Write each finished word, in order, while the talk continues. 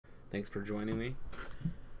Thanks for joining me.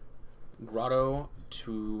 Grotto,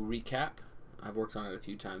 to recap, I've worked on it a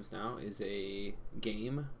few times now, is a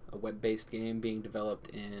game, a web-based game being developed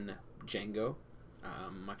in Django.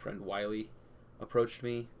 My friend Wiley approached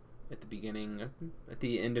me at the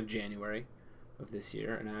end of January of this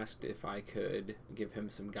year and asked if I could give him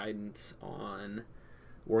some guidance on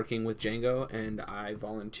working with Django, and I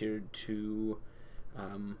volunteered to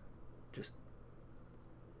just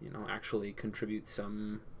actually contribute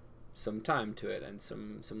some time to it and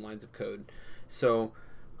some lines of code. So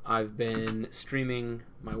I've been streaming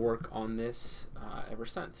my work on this ever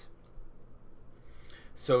since.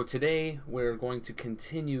 So today we're going to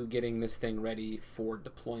continue getting this thing ready for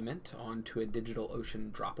deployment onto a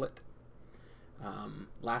DigitalOcean droplet.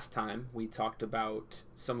 Last time we talked about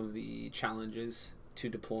some of the challenges to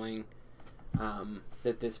deploying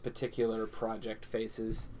that this particular project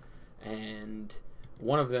faces, and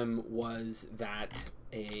one of them was that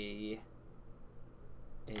a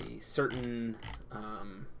certain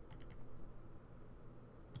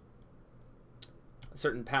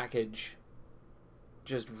package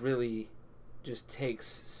just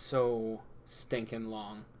takes so stinking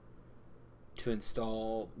long to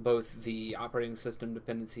install, both the operating system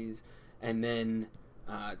dependencies and then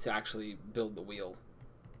to actually build the wheel,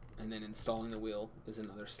 and then installing the wheel is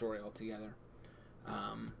another story altogether.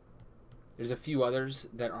 There's a few others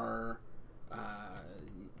that are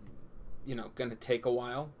going to take a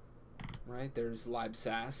while, right? There's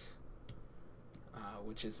libsass,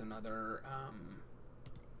 which is another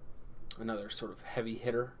sort of heavy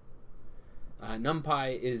hitter.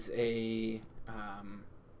 NumPy is a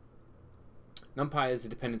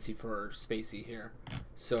dependency for Spacey here.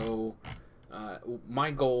 So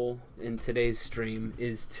my goal in today's stream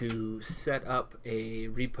is to set up a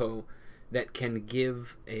repo that can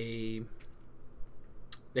give a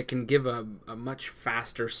much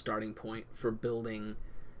faster starting point for building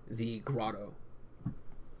the Grotto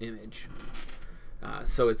image.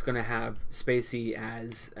 So it's going to have Spacey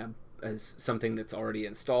as something that's already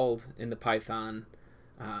installed in the Python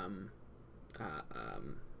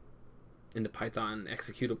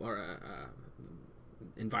executable or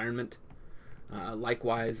environment.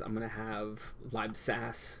 Likewise, I'm going to have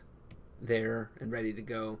libsass there and ready to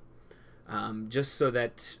go, just so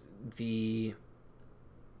that the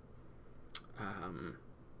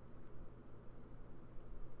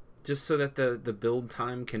the build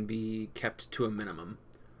time can be kept to a minimum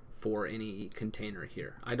for any container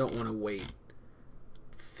here. I don't want to wait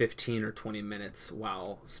 15 or 20 minutes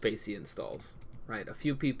while Spacey installs, right? A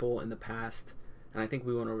few people in the past, and I think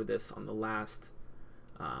we went over this on the last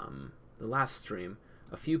stream,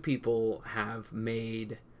 a few people have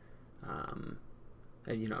made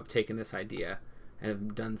have taken this idea and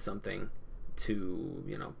have done something to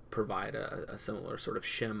provide a similar sort of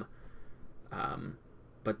shim,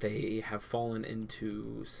 but they have fallen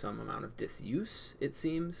into some amount of disuse, it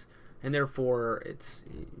seems, and therefore it's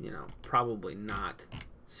probably not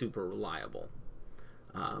super reliable.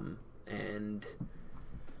 And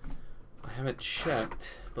I haven't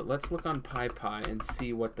checked, but let's look on PyPy and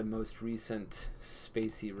see what the most recent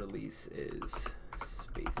Spacey release is.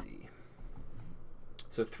 Spacey.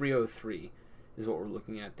 So 303 is what we're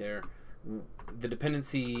looking at there. The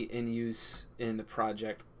dependency in use in the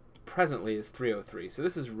project presently is 303. So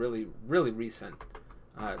this is really recent.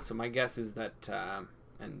 So my guess is that,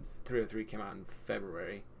 and 303 came out in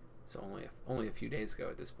February, so only a few days ago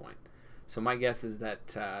at this point. So my guess is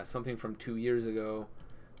that something from 2 years ago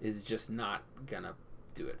is just not gonna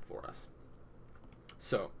do it for us.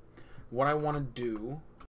 So what I want to do,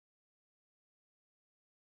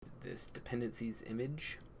 this dependencies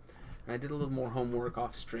image, and I did a little more homework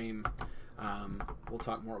off stream. We'll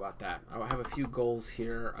talk more about that. I have a few goals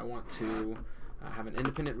here. I want to have an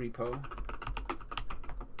independent repo.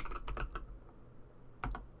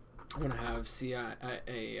 I want to have CI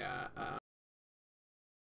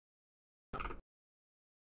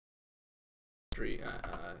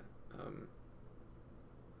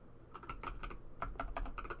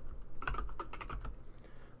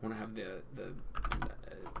I want to have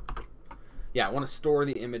I want to store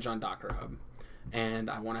the image on Docker Hub, and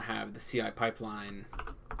I want to have the CI pipeline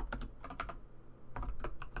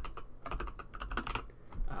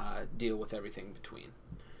deal with everything between.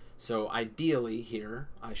 So ideally here,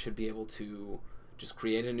 I should be able to just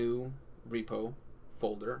create a new repo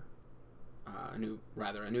folder, a new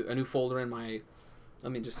folder in my.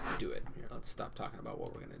 Let me just do it here. Let's stop talking about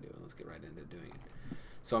what we're going to do. Let's get right into doing it.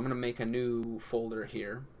 So I'm going to make a new folder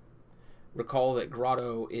here. Recall that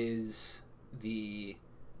Grotto is the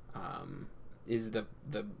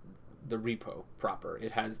the repo proper.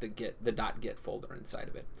 It has the .git folder inside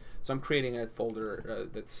of it. So I'm creating a folder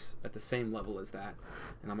that's at the same level as that,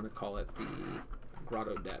 and I'm going to call it the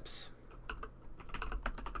Grotto deps.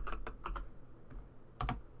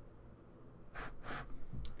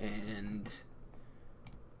 And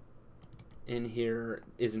in here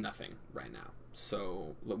is nothing right now.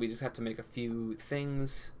 So we just have to make a few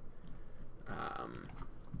things.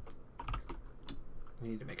 We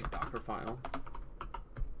need to make a Docker file.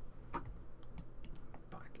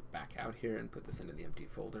 Back out here and put this into the empty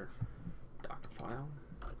folder. Docker file.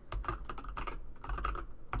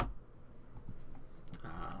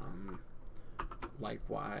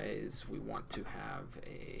 Likewise, we want to have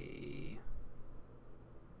a,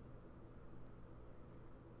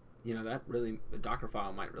 that really, the Docker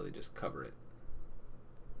file might really just cover it.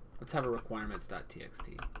 Let's have a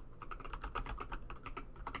requirements.txt.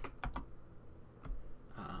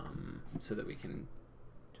 So that we can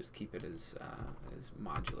just keep it as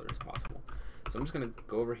modular as possible. So I'm just going to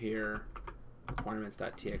go over here,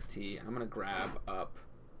 requirements.txt, and I'm going to grab up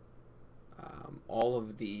all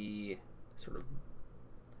of the sort of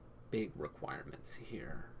big requirements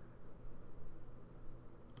here.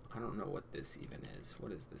 I don't know what this even is.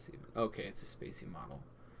 What is this even? Okay, it's a spacey model.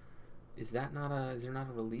 Is there not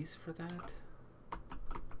a release for that?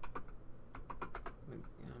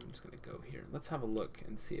 I'm just going to go here. Let's have a look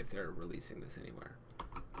and see if they're releasing this anywhere.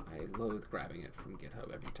 I loathe grabbing it from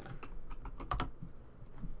GitHub every time.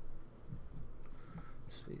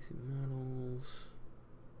 Spacey models.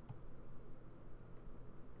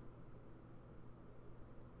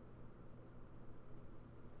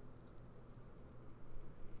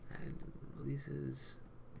 And releases.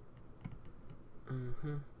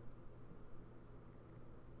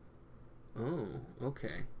 Oh,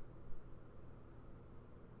 okay.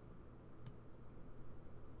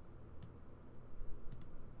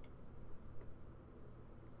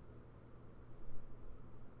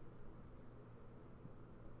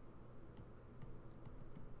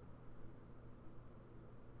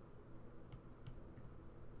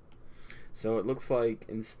 So it looks like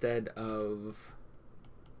instead of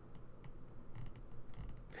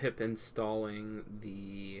pip installing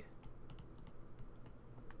the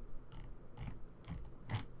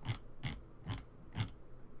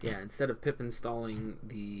instead of pip installing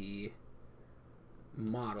the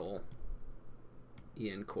model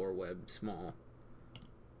en core web small,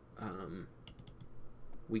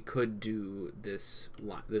 we could do this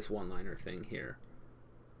one-liner thing here.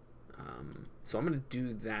 So I'm going to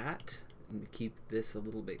do that and keep this a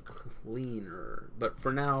little bit cleaner. But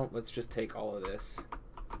for now, let's just take all of this.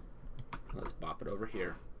 Let's bop it over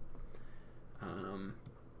here. I'm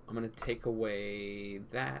going to take away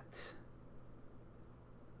that.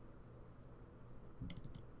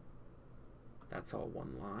 That's all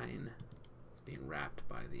one line. It's being wrapped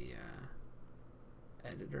by the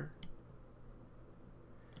editor.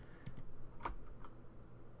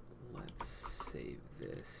 Let's save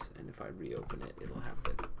this, and if I reopen it, it'll have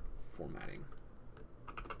the formatting.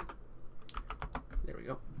 There we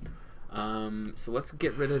go. So let's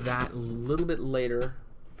get rid of that a little bit later.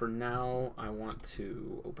 For now, I want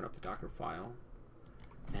to open up the Docker file,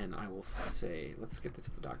 and I will say, let's get the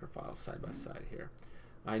Docker file side by side here.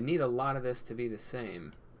 I need a lot of this to be the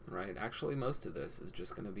same, right? Actually, most of this is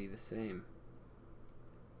just going to be the same.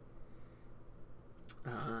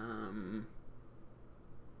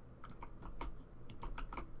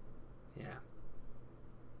 Yeah.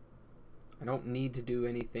 I don't need to do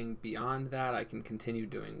anything beyond that. I can continue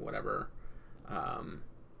doing whatever. Oh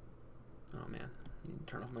man, I need to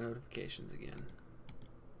turn off my notifications again.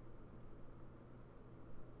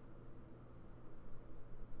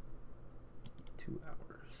 Two hours.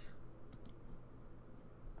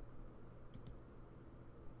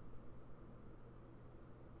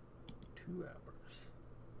 2 hours.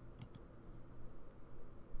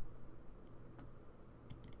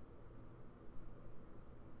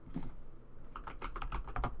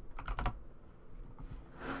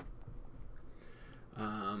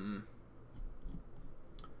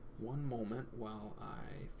 One moment while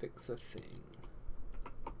I fix a thing.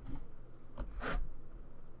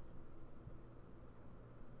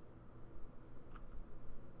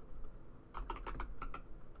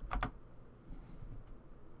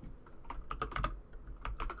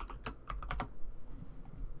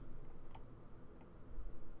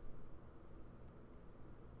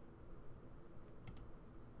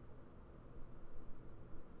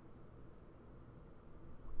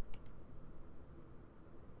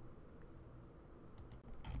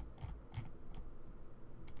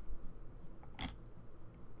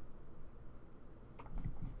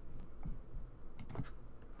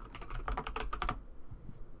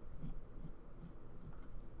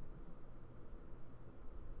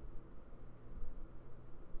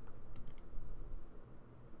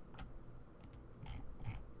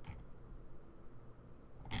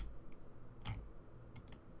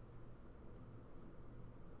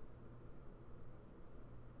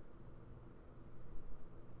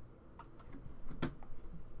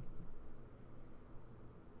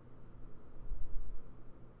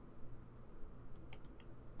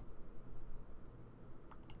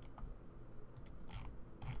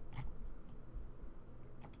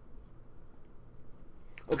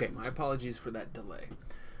 Okay, my apologies for that delay.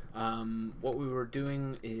 What we were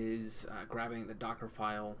doing is grabbing the Docker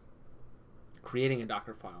file, creating a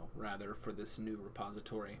Docker file, rather, for this new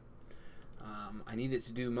repository. I need it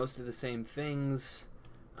to do most of the same things.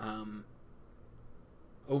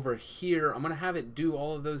 Over here, I'm going to have it do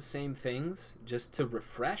all of those same things just to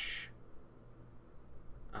refresh.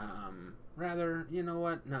 Rather, you know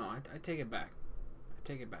what? No, I take it back. I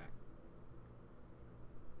take it back.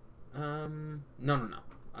 No.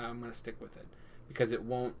 I'm going to stick with it because it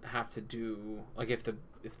won't have to do, like, if the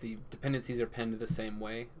dependencies are penned the same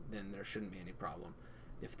way, then there shouldn't be any problem.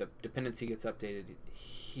 If the dependency gets updated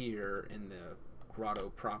here in the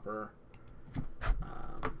Grotto proper,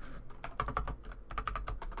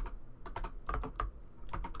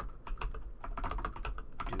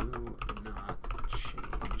 do not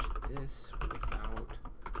change this without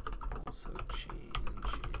also changing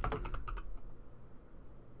the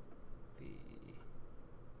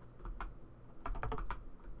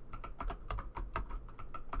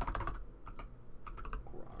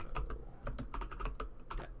Grotto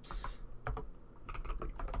depths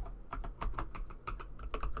repo.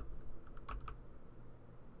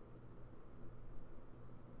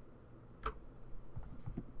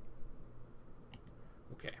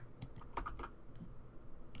 Okay.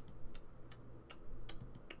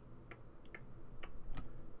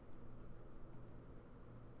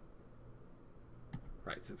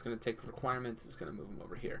 Right, so it's going to take requirements, it's going to move them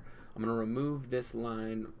over here. I'm going to remove this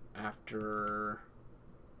line after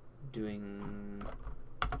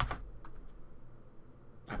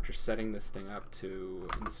setting this thing up to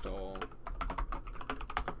install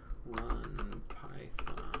run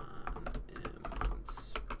python m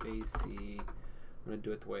spacey. I'm going to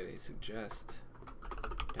do it the way they suggest.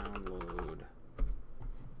 Download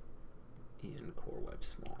in core web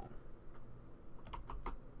small.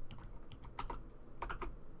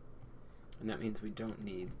 And that means we don't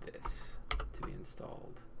need this to be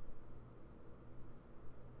installed.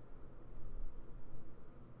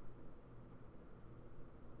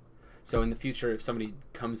 So in the future, if somebody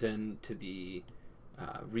comes in to the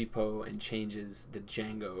repo and changes the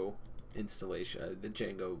Django installation, the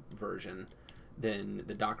Django version, then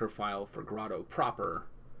the Docker file for Grotto proper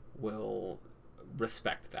will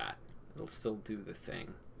respect that. It'll still do the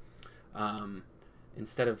thing.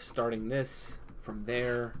 Instead of starting this from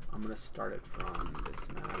there, I'm going to start it from this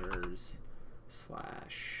matters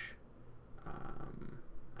slash,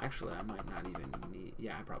 actually I might not even need,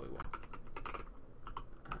 yeah, I probably will.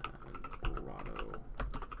 Grotto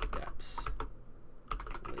depths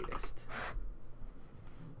latest.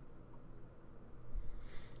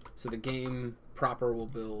 So the game proper will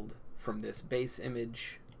build from this base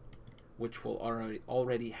image, which will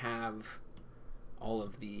already have all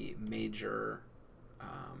of the major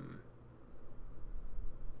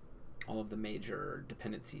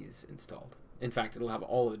dependencies installed. In fact, it'll have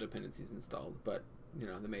all of the dependencies installed, but you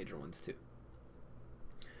know, the major ones too.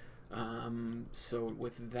 So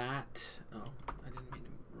with that, oh, I didn't mean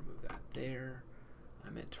to remove that there. I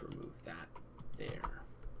meant to remove that there.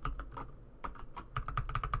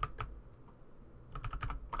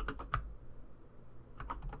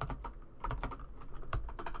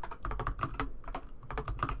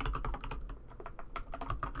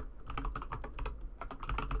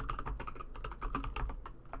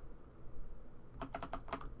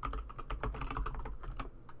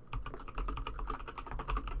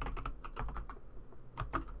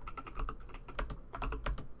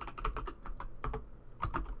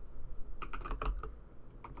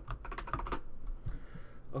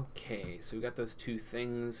 Okay, so we got those two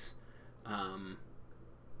things.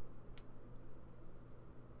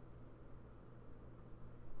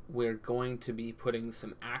 We're going to be putting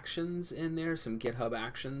some actions in there, some GitHub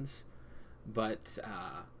actions, but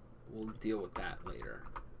we'll deal with that later.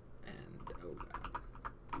 And oh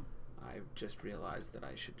god, I just realized that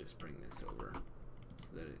I should just bring this over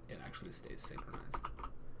so that it actually stays synchronized.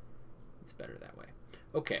 It's better that way.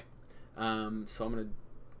 Okay, so I'm going to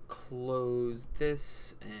close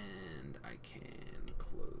this, and I can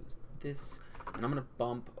close this, and I'm going to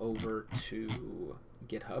bump over to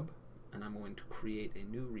GitHub, and I'm going to create a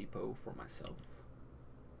new repo for myself.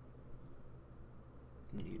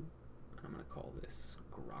 New, and I'm going to call this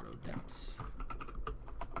Grotto Depths.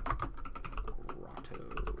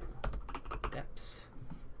 Grotto Depths,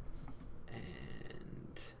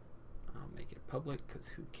 and I'll make it public because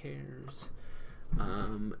who cares?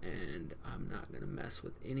 And I'm not going to mess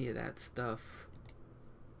with any of that stuff.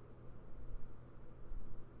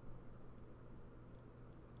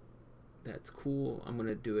 That's cool. I'm going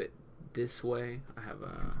to do it this way. I have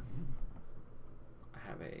a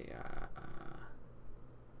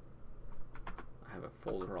I have a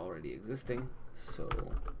folder already existing, so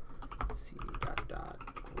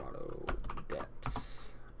cd.grotto deps,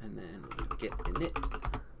 and then we get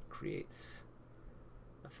init creates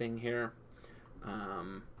a thing here.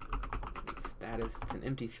 It's status, it's an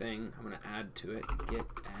empty thing. I'm going to add to it git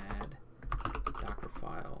add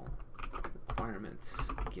dockerfile requirements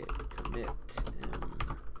git commit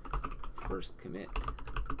first commit.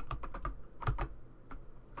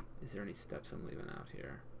 Is there any steps I'm leaving out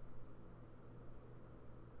here?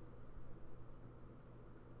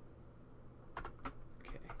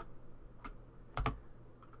 Okay.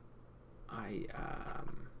 I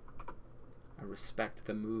respect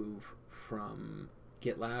the move from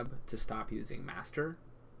GitLab to stop using master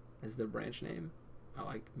as their branch name. I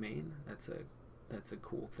like main. That's a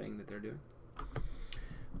cool thing that they're doing.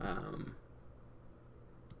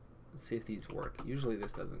 Let's see if these work. Usually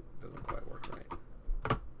this doesn't quite work right.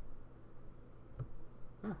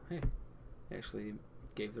 Oh, hey, they actually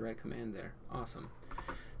gave the right command there. Awesome.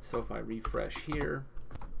 So if I refresh here,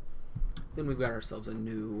 then we've got ourselves a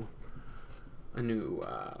new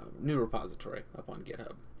repository up on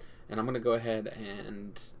GitHub. And I'm going to go ahead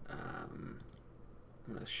and I'm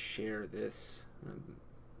going to share this.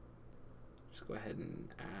 Just go ahead and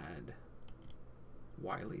add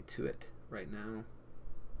Wiley to it right now.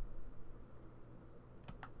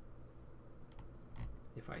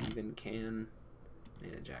 If I even can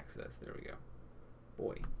manage access, there we go.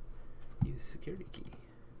 Boy, use security key.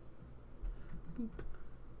 Boop.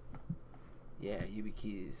 Yeah,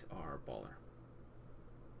 YubiKeys are baller.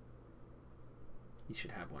 You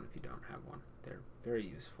should have one if you don't have one. They're very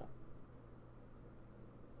useful.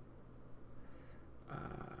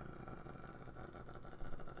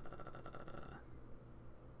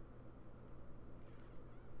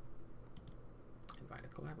 Invite a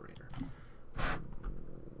collaborator.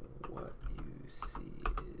 What you see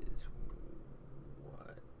is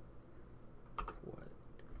what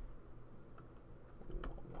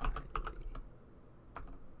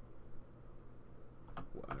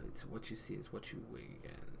Wiley. It's what you see is what you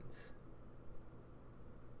Wiggins.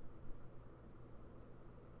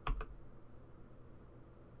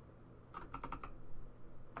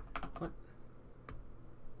 What?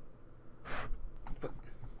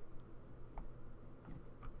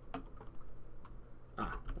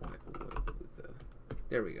 Ah, what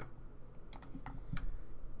there we go.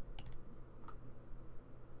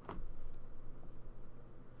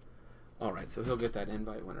 All right, so he'll get that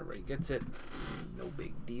invite whenever he gets it. No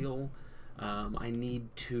big deal. I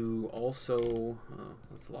need to also,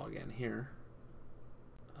 let's log in here.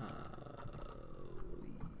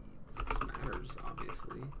 This matters,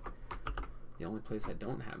 obviously. The only place I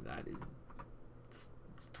don't have that is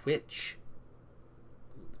it's Twitch.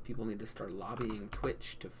 People need to start lobbying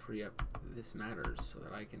Twitch to free up This Matters so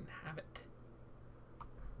that I can have it.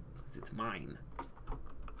 Because it's mine.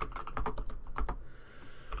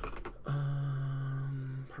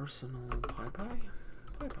 Personal PyPy?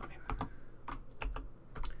 PyPy.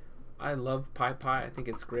 I love PyPy. I think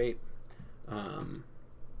it's great.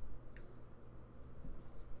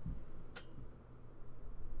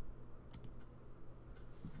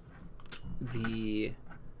 The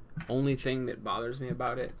only thing that bothers me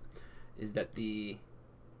about it is that the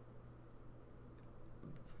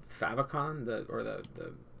favicon, the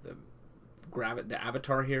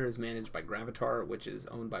avatar here is managed by Gravatar, which is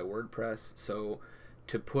owned by WordPress. So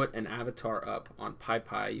to put an avatar up on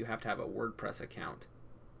PyPy, you have to have a WordPress account.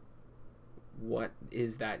 What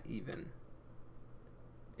is that even?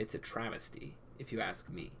 It's a travesty, if you ask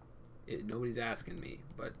me. Nobody's asking me,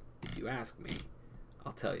 but if you ask me,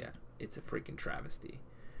 I'll tell you, it's a freaking travesty.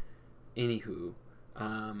 Anywho,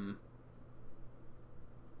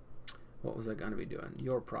 what was I going to be doing?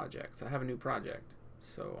 Your projects. I have a new project.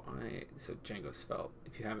 So Django Svelte.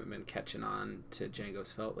 If you haven't been catching on to Django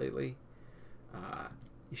Svelte lately,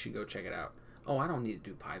 you should go check it out. Oh, I don't need to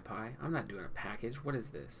do PyPy. I'm not doing a package. What is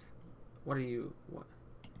this? What are you? What?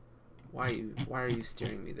 Why are you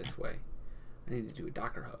steering me this way? I need to do a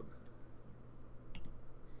Docker Hub.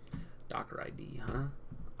 Docker ID, huh?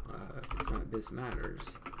 If it's not This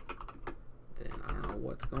Matters, then I don't know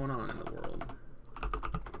what's going on in the world.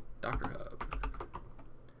 Docker Hub.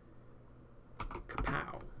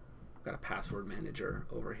 Kapow. Got a password manager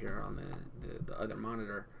over here on the other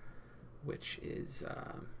monitor, which is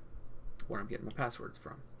where I'm getting my passwords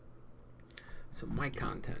from. So my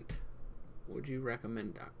content. Would you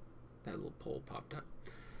recommend that little poll popped up?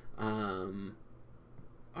 I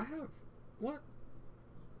have what?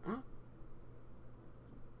 Huh?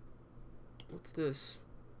 What's this?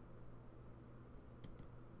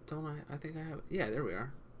 Don't I think I have. Yeah, there we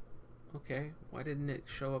are. Okay, why didn't it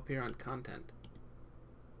show up here on content?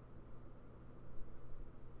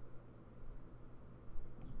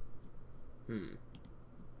 Hmm.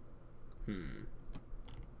 Hmm.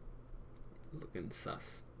 Looking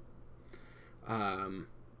sus.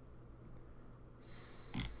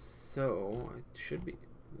 So it should be.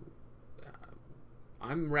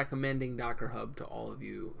 I'm recommending Docker Hub to all of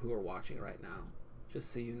you who are watching right now.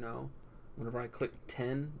 Just so you know, whenever I click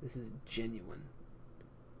 10, this is genuine.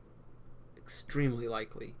 Extremely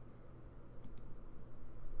likely.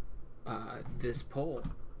 This poll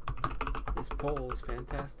is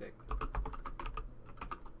fantastic.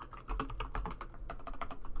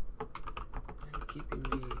 And keeping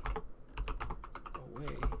me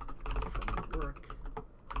away from the work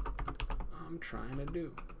I'm trying to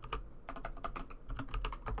do.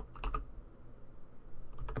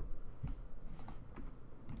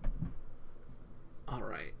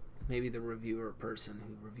 Alright, maybe the reviewer person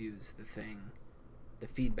who reviews the thing, the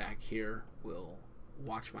feedback here will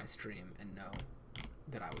watch my stream and know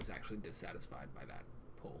that I was actually dissatisfied by that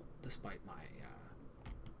poll, despite my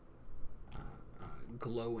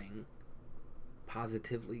glowing,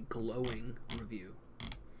 positively glowing review.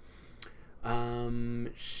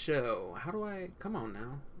 So, how do I, come on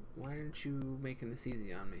now, why aren't you making this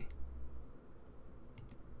easy on me?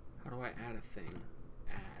 How do I add a thing?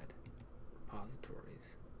 Add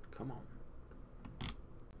repositories. Come on.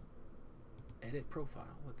 Edit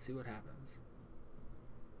profile. Let's see what happens.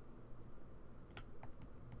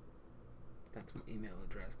 That's my email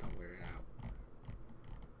address. Don't wear it out.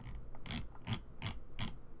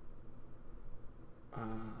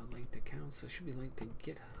 Linked accounts. So it should be linked to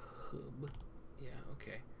GitHub. Yeah,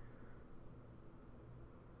 okay.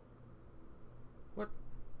 What?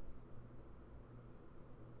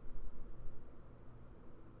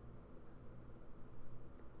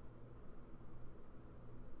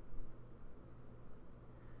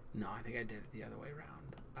 No, I think I did it the other way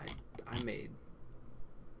around. I made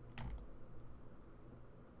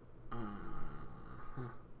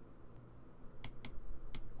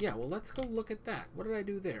yeah, well, let's go look at that. What did I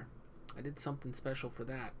do there? I did something special for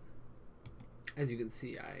that. As you can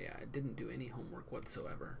see, I didn't do any homework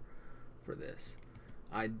whatsoever for this.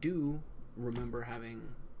 I do remember having,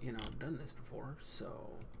 you know, done this before, so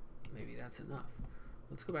maybe that's enough.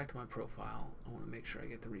 Let's go back to my profile. I want to make sure I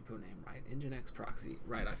get the repo name right. Nginx proxy.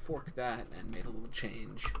 Right, I forked that and made a little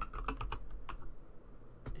change.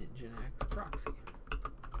 Nginx proxy.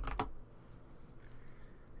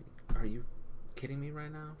 Are you kidding me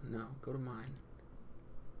right now? No, go to mine.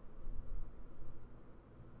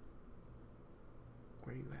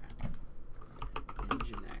 Where are you at?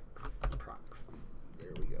 Nginx proxy.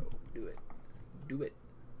 There we go. Do it. Do it.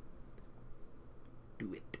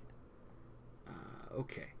 Do it.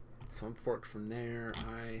 Okay. So I'm forked from there.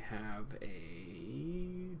 I have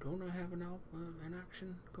a... Don't I have an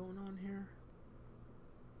action going on here?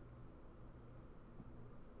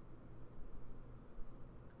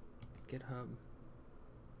 GitHub.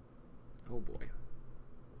 Oh boy.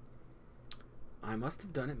 I must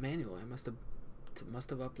have done it manually. I must have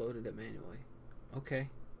uploaded it manually. Okay.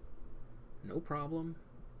 No problem.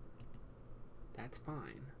 That's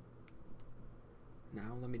fine.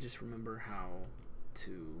 Now let me just remember how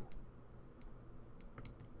to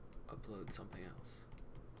upload something else.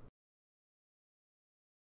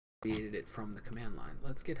 Created it from the command line.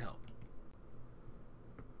 Let's get help.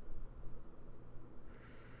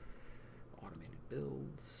 Automated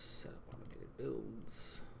builds. Set up automated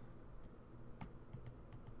builds.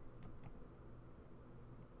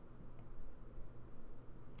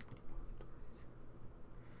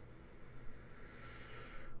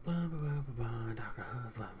 Blah, blah, blah, blah, blah, Docker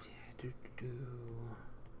Hub, blah, yeah,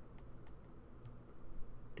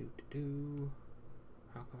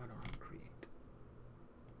 How come I don't have create?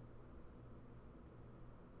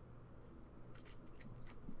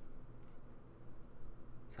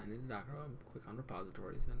 Sign into Docker Hub, click on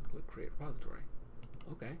repositories, then click create repository.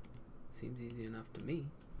 Okay, seems easy enough to me.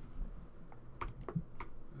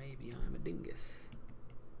 Maybe I'm a dingus.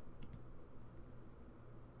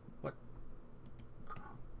 What?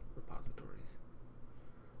 Oh, repositories.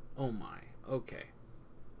 Oh my, okay.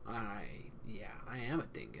 Yeah, I am a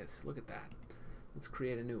dingus. Look at that. Let's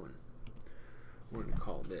create a new one. We're gonna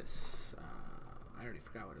call this, I already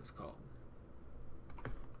forgot what it was called.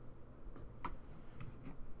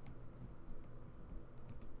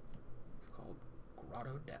 It's called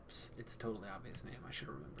Grotto Depths. It's a totally obvious name. I should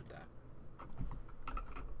have remembered that.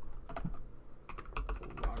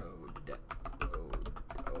 Grotto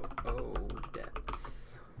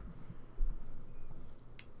Depths.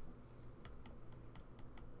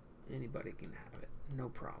 Anybody can have it. No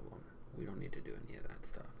problem. We don't need to do any of that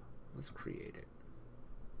stuff. Let's create it.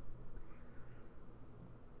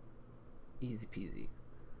 Easy peasy.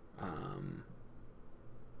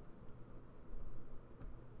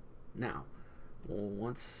 Now,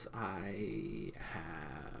 once I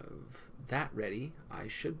have that ready, I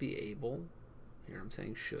should be able, here I'm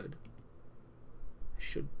saying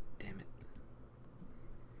damn it.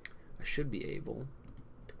 I should be able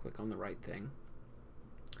to click on the right thing.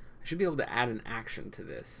 I should be able to add an action to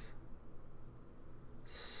this.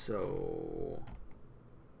 So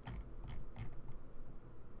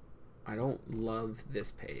I don't love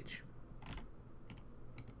this page.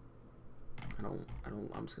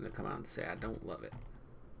 I'm just gonna come out and say I don't love it.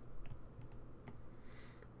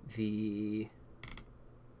 The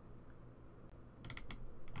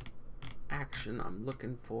action I'm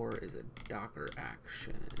looking for is a Docker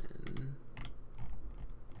action.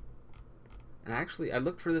 And actually, I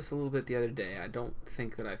looked for this a little bit the other day. I don't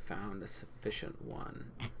think that I found a sufficient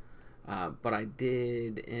one. But I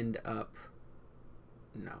did end up...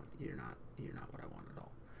 No, you're not what I want at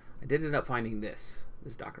all. I did end up finding this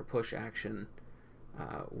Docker push action,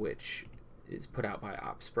 which is put out by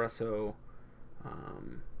Opspresso.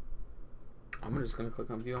 I'm just going to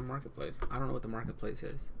click on View on Marketplace. I don't know what the Marketplace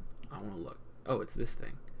is. I want to look. Oh, it's this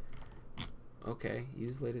thing. Okay,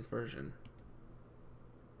 use latest version.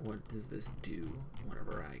 What does this do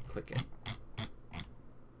whenever I click it?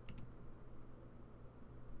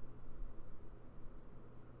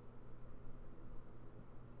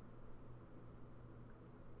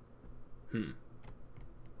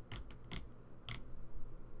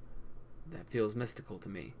 That feels mystical to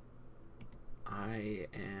me. I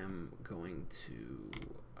am going to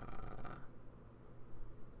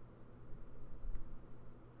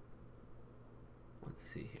let's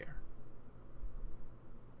see here.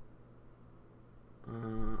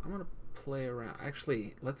 I'm gonna play around.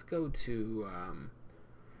 Actually, let's go to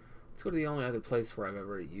the only other place where I've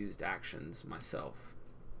ever used actions myself,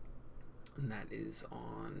 and that is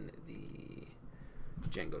on the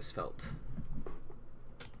Django Svelte,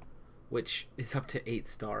 which is up to 8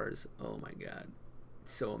 stars. Oh my god,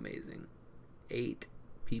 it's so amazing. 8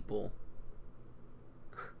 people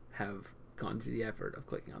have gone through the effort of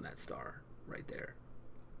clicking on that star right there,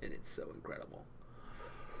 and it's so incredible.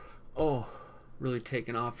 Oh, really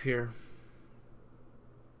taking off here.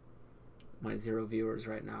 My 0 viewers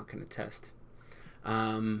right now can attest.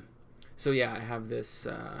 So yeah, I have this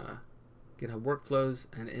GitHub workflows,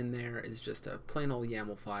 and in there is just a plain old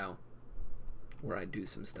YAML file where I do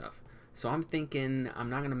some stuff. So I'm thinking I'm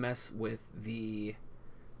not gonna mess with the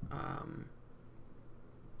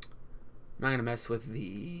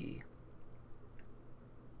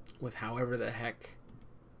with however the heck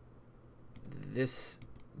this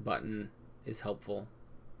button is helpful.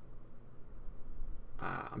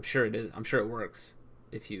 I'm sure it is. I'm sure it works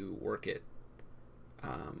if you work it.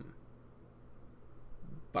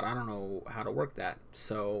 But I don't know how to work that.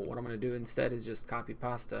 So what I'm going to do instead is just copy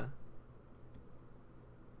pasta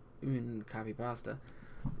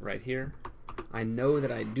right here. I know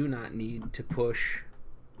that I do not need to push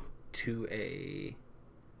to a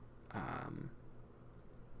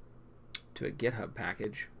GitHub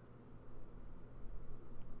package,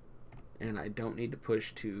 and I don't need to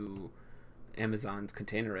push to Amazon's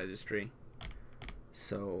container registry.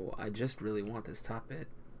 So I just really want this top bit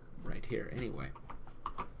right here anyway.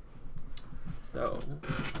 So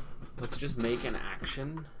let's just make an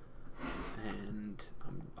action, and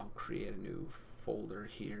I'll create a new folder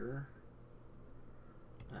here.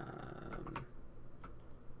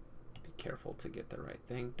 Be careful to get the right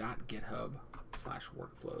thing.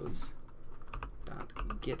 .github/workflows.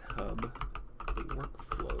 .github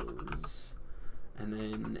workflows, and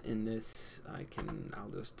then in this I'll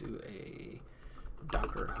just do a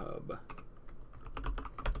Docker Hub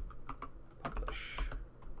publish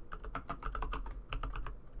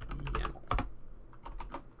YAML,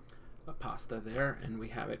 a pasta there, and we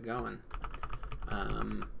have it going.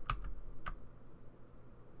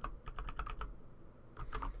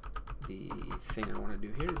 The thing I want to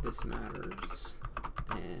do here, this matters,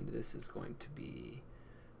 and this is going to be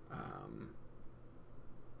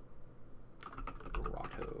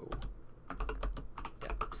Grotto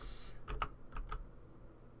depths.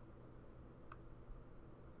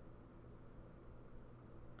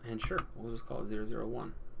 And sure, we'll just call it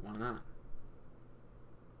 001. Why not?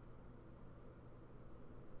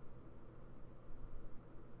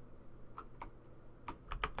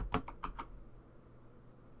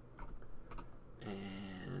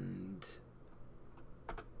 And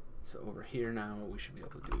so over here now we should be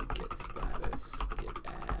able to do git status, git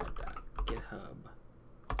add.github,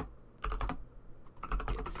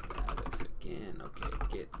 git status again. Okay,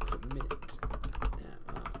 git commit.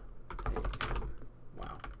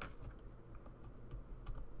 Wow.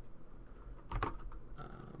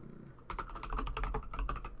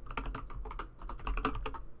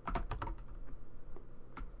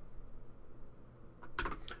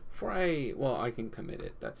 before I can commit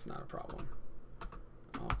it. That's not a problem.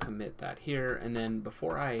 I'll commit that here, and then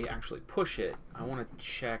before I actually push it, I want to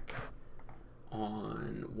check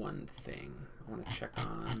on one thing. I want to check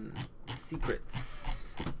on the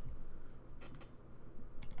secrets.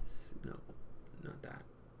 No, not that.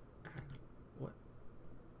 What?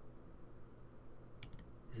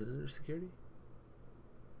 Is it under security?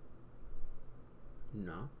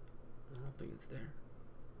 No, I don't think it's there.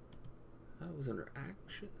 I thought it was under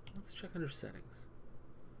action. Let's check under settings.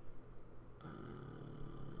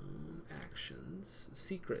 Actions,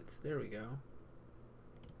 secrets. There we go.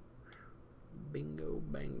 Bingo,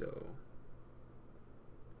 bango.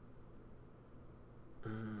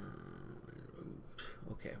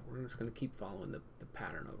 Okay, we're just gonna keep following the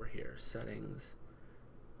pattern over here. Settings.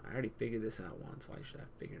 I already figured this out once. Why should I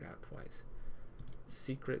figure it out twice?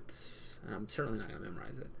 Secrets. And I'm certainly not gonna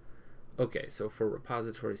memorize it. Okay, so for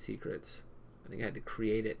repository secrets, I think I had to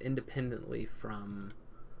create it independently from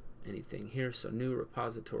anything here. So new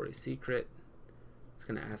repository secret. It's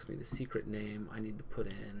going to ask me the secret name. I need to put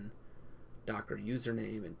in Docker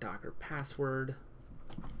username and Docker password.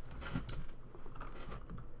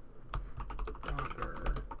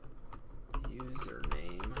 Docker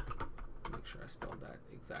username. Make sure I spelled that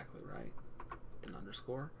exactly right with an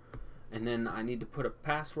underscore. And then I need to put a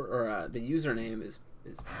password, or the username is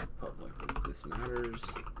public. This matters.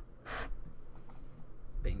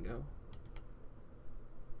 Bingo.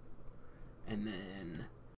 And then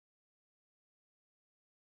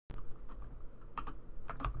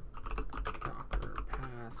Docker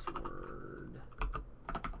password.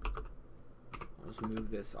 I'll just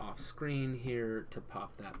move this off screen here to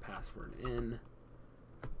pop that password in.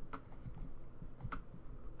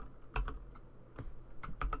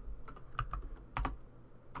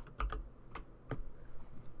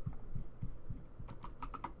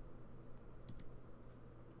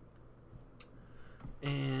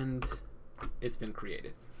 And it's been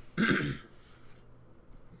created.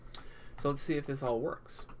 So let's see if this all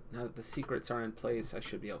works. Now that the secrets are in place, I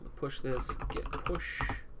should be able to push this. Git push.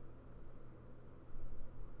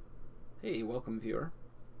 Hey, welcome viewer.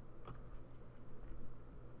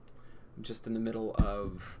 I'm just in the middle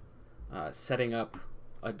of setting up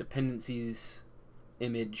a dependencies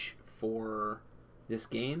image for this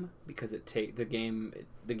game, because the game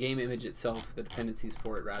image itself, the dependencies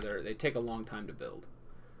for it rather, they take a long time to build.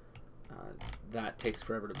 That takes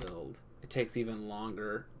forever to build. It takes even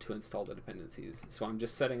longer to install the dependencies. So I'm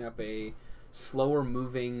just setting up a slower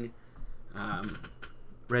moving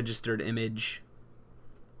registered image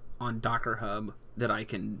on Docker Hub that I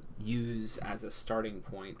can use as a starting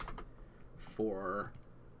point for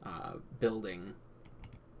building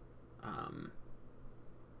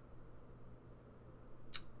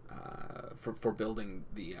for building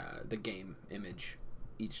the game image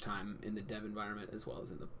each time in the dev environment as well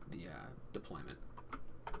as in the deployment.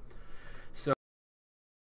 So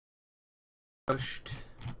pushed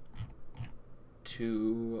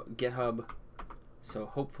to GitHub, so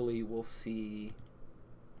hopefully we'll see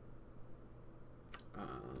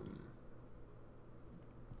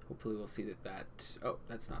that oh,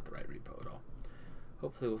 that's not the right repo at all.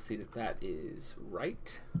 Hopefully we'll see that is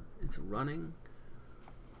right. It's running.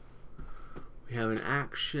 We have an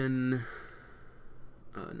action.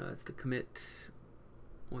 No, that's the commit.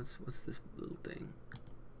 What's this little thing?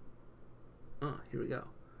 Oh, here we go.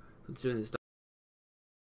 So it's doing this.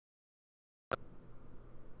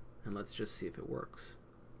 And let's just see if it works.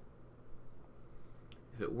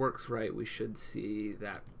 If it works right, we should see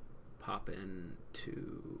that pop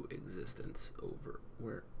into existence over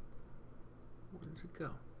where did it go?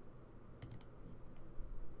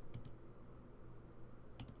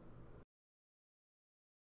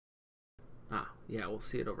 Ah, yeah, we'll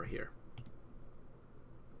see it over here.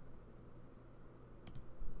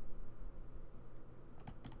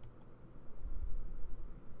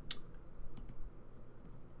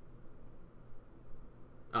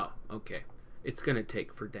 Oh, okay. It's gonna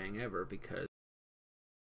take for dang ever because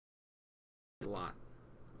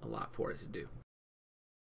a lot for it to do.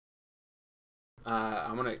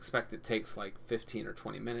 I'm gonna expect it takes like 15 or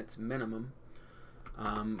 20 minutes minimum.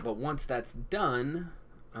 But once that's done,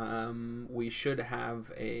 we should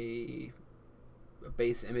have a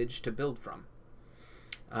base image to build from.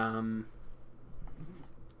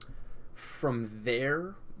 From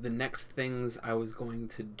there, the next things I was going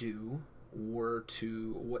to do were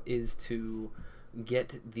to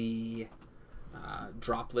get the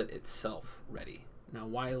droplet itself ready. Now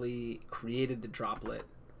Wiley created the droplet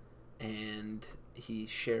and he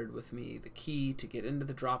shared with me the key to get into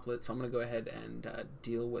the droplet, so I'm going to go ahead and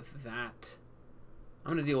deal with that.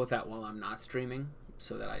 I'm going to deal with that while I'm not streaming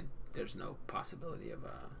so that I there's no possibility of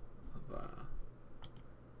a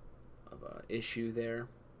issue there.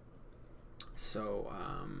 So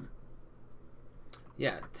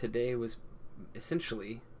yeah, today was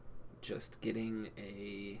essentially just getting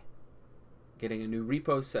a new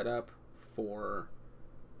repo set up for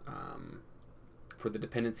the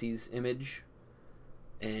dependencies image,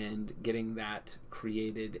 and getting that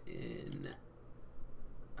created in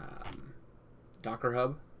Docker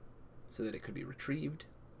Hub so that it could be retrieved,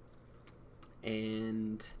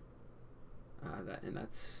 and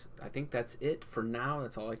I think that's it for now.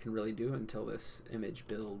 That's all I can really do until this image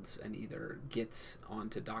builds and either gets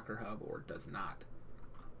onto Docker Hub or does not.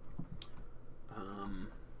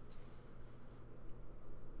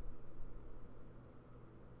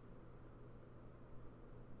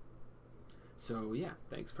 So yeah,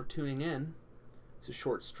 thanks for tuning in. It's a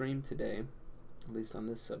short stream today, at least on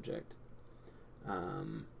this subject. Let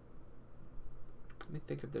me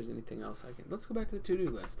think if there's anything else I can. Let's go back to the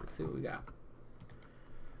to-do list. Let's see what we got.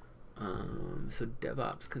 So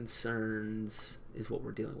DevOps concerns is what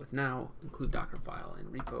we're dealing with now. Include Docker file and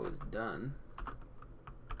repo is done.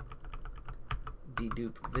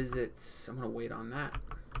 Dedupe visits. I'm going to wait on that.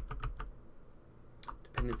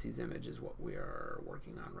 Dependencies image is what we are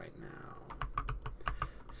working on right now.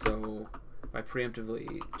 So if I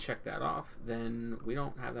preemptively check that off, then we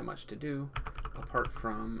don't have that much to do apart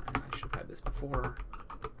from, and I should have had this before,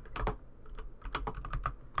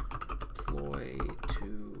 deploy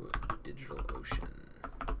to DigitalOcean.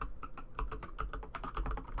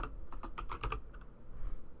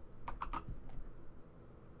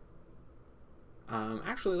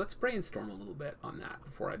 Actually, let's brainstorm a little bit on that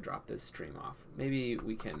before I drop this stream off. Maybe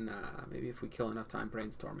we can, maybe if we kill enough time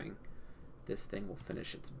brainstorming, this thing will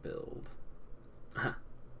finish its build.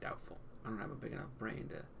 Doubtful. I don't have a big enough brain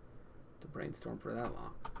to brainstorm for that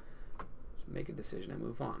long. Just make a decision and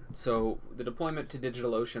move on. So the deployment to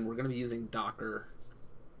DigitalOcean, we're going to be using Docker.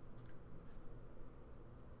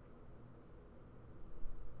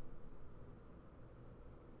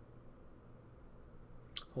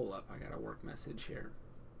 Hold up, I got a work message here.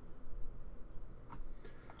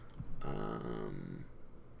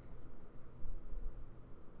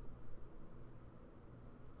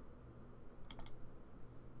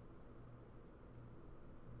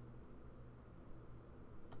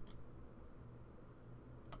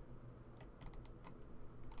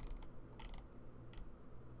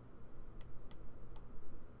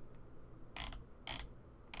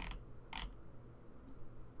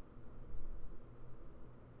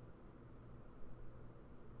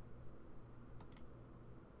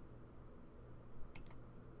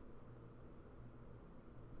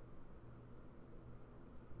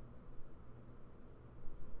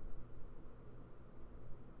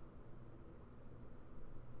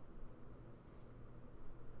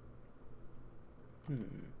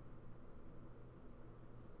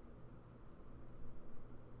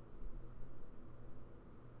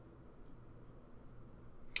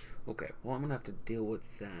 Okay, well, I'm gonna have to deal with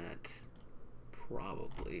that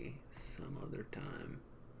probably some other time.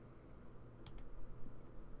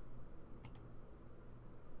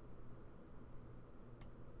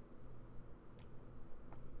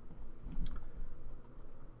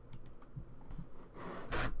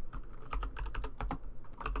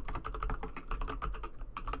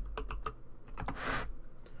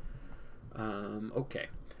 Okay,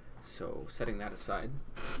 so setting that aside.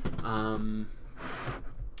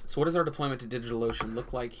 So what does our deployment to DigitalOcean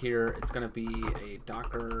look like here? It's going to be a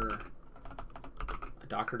Docker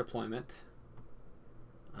deployment.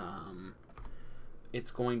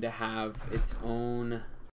 It's going to have its own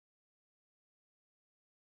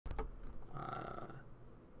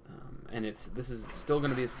and this is still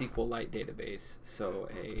going to be a SQLite database. So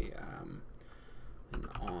an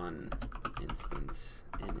on instance,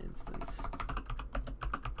 in instance.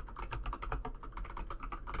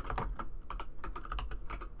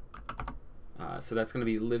 So that's going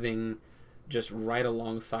to be living just right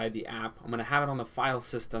alongside the app. I'm going to have it on the file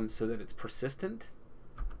system so that it's persistent.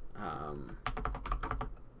 On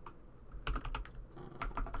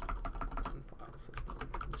file system.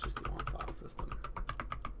 Let's just do on file system.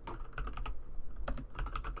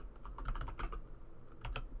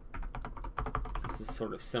 So this is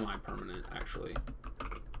sort of semi-permanent, actually.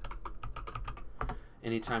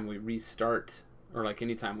 Anytime we restart, or like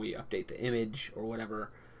anytime we update the image or whatever,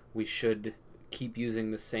 we should keep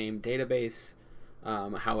using the same database.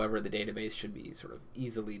 However, the database should be sort of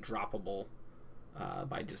easily droppable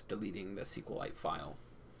by just deleting the SQLite file.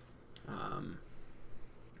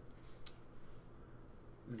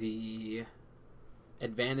 The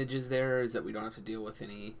advantages there is that we don't have to deal with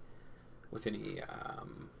any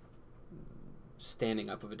standing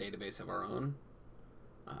up of a database of our own.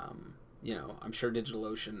 You know, I'm sure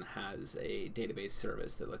DigitalOcean has a database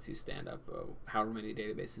service that lets you stand up however many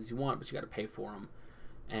databases you want, but you got to pay for them.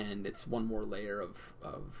 And it's one more layer of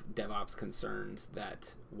DevOps concerns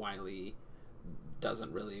that Wiley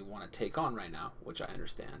doesn't really want to take on right now, which I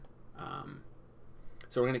understand.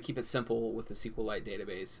 So we're going to keep it simple with the SQLite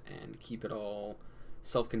database and keep it all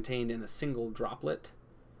self-contained in a single droplet.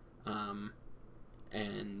 And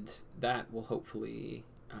that will hopefully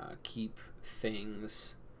keep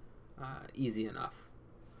things easy enough.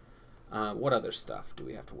 What other stuff do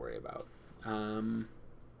we have to worry about?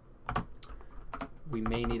 We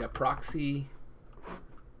may need a proxy.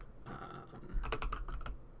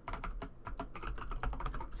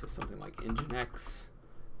 So something like Nginx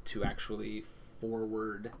to actually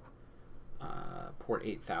forward port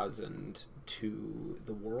 8000 to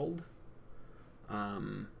the world. I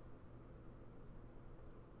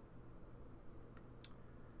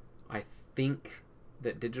think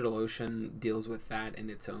that DigitalOcean deals with that in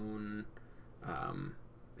its own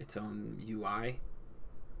UI.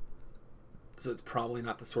 So it's probably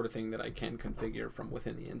not the sort of thing that I can configure from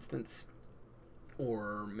within the instance.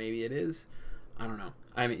 Or maybe it is. I don't know.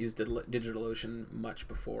 I haven't used DigitalOcean much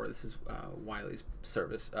before. This is Wiley's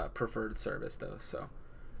service, preferred service though. So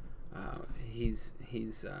he's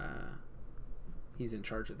in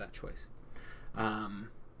charge of that choice.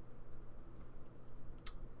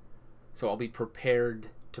 So I'll be prepared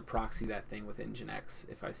to proxy that thing with Nginx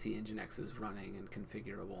if I see Nginx is running and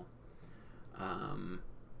configurable.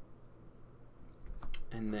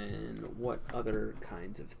 And then what other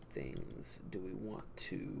kinds of things do we want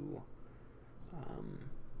to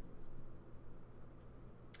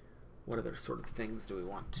what other sort of things do we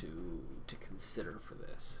want to consider for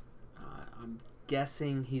this? I'm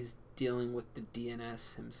guessing he's dealing with the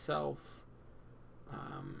DNS himself.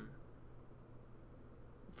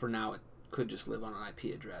 For now, it could just live on an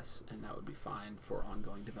IP address, and that would be fine for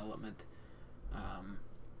ongoing development.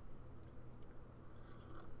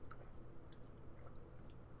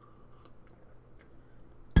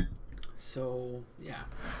 So yeah,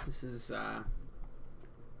 this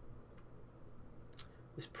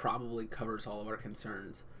probably covers all of our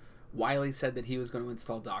concerns. Wiley said that he was going to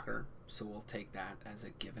install Docker, so we'll take that as a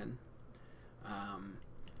given.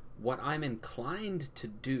 What I'm inclined to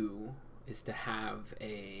do is to have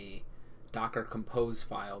a Docker compose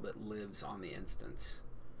file that lives on the instance.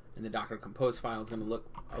 And the Docker compose file is going to look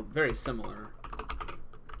very similar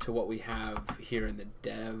to what we have here in the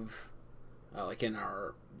dev, like in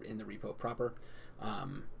the repo proper.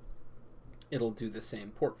 It'll do the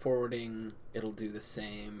same port forwarding. It'll do the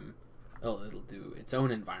same. Oh, it'll do its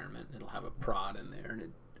own environment. It'll have a prod in there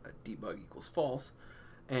and a debug equals false,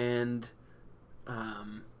 and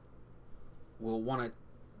we'll want to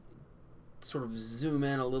sort of zoom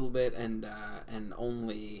in a little bit and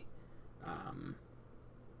only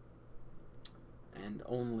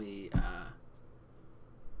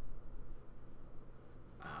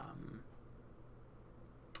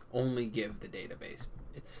give the database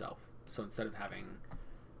itself. So instead of having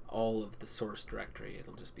all of the source directory,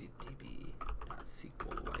 it'll just be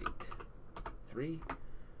db.sqlite3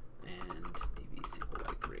 and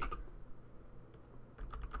db.sqlite3.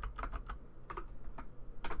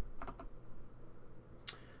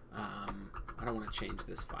 I don't want to change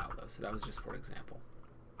this file though, so that was just for example.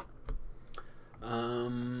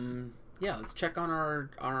 Yeah, let's check on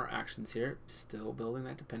our actions here. Still building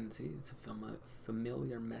that dependency. It's a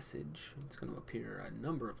familiar message. It's going to appear a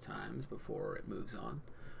number of times before it moves on.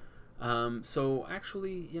 So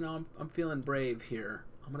actually, you know, I'm feeling brave here.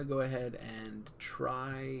 I'm going to go ahead and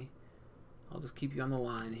try. I'll just keep you on the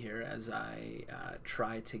line here as I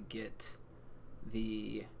try to get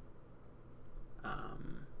the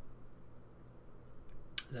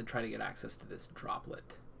access to this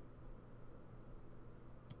droplet.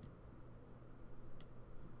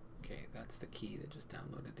 Okay, that's the key that just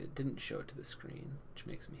downloaded. It didn't show it to the screen, which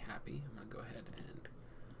makes me happy. I'm going to go ahead and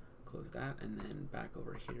close that, and then back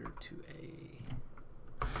over here to a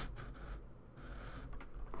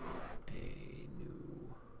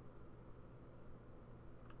new.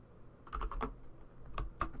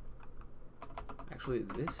 Actually,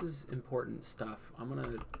 this is important stuff. I'm going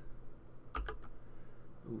to.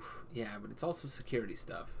 Oof, yeah, but it's also security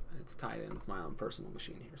stuff, and it's tied in with my own personal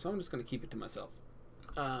machine here. So I'm just going to keep it to myself.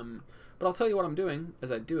 But I'll tell you what I'm doing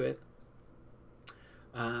as I do it.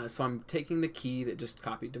 So I'm taking the key that just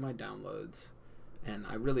copied to my downloads, and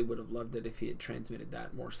I really would have loved it if he had transmitted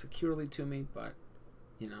that more securely to me, but,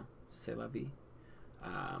 you know, c'est la vie.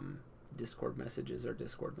 Discord messages are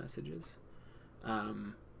Discord messages.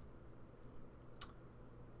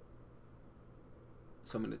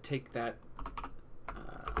 So I'm going to take that and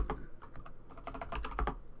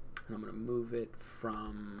I'm going to move it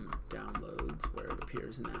from downloads where it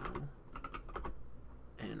appears now,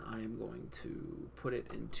 and I am going to put it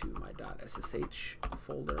into my .ssh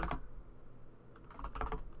folder,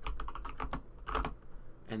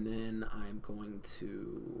 and then I'm going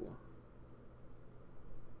to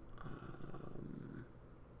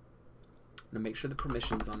make sure the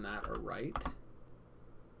permissions on that are right,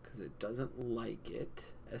 because it doesn't like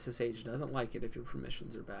it. SSH doesn't like it if your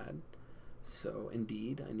permissions are bad. So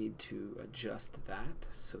indeed, I need to adjust that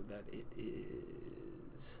so that it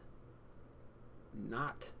is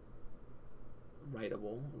not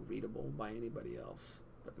writable or readable by anybody else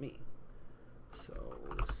but me. So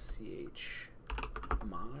ch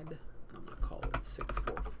mod, and I'm going to call it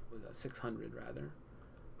 600 rather,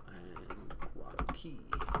 and Grotto key.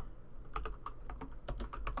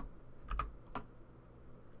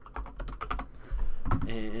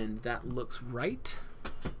 And that looks right.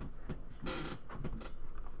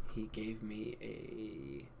 He gave me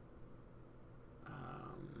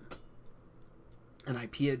an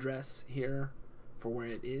IP address here for where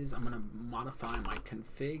it is. I'm going to modify my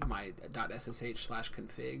config, my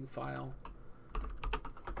 .ssh/config file.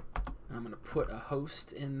 And I'm going to put a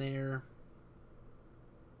host in there.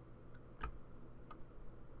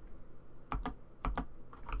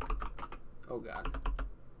 Oh god.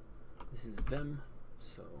 This is Vim,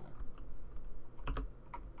 so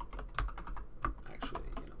actually,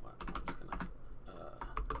 you know what? I'm just going to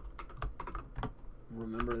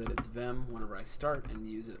remember that it's Vim whenever I start and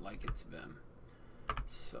use it like it's Vim.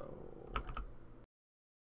 So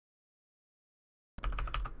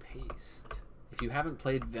paste. If you haven't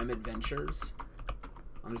played Vim Adventures,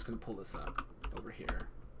 I'm just going to pull this up over here.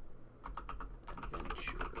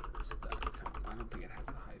 Adventures.com. I don't think it has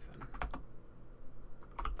the hyphen.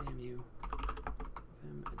 Damn you.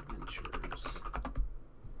 Vim Adventures.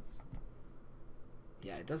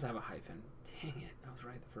 Yeah, it does have a hyphen. Dang it. I was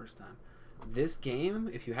right the first time. This game,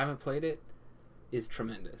 if you haven't played it, is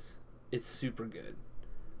tremendous. It's super good.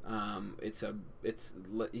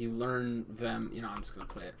 You learn Vim. You know, I'm just going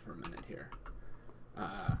to play it for a minute here.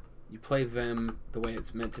 You play Vim the way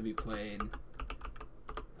it's meant to be played.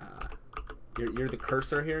 You're the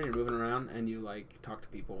cursor here. You're moving around, and you like talk to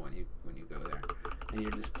people when you go there, and you're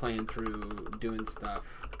just playing through, doing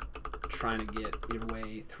stuff, trying to get your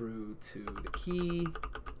way through to the key,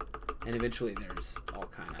 and eventually there's all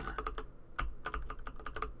kind of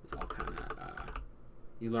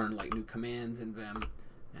you learn like new commands in Vim,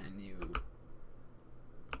 and you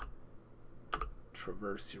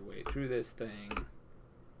traverse your way through this thing.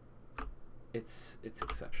 It's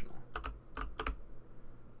exceptional.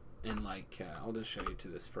 And like I'll just show you to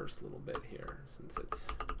this first little bit here, since it's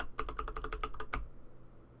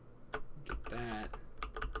get that.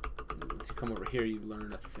 And once you come over here, you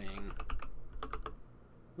learn a thing.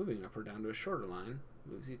 Moving up or down to a shorter line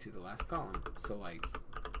moves you to the last column. So like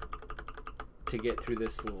to get through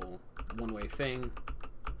this little one-way thing,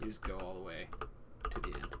 you just go all the way to the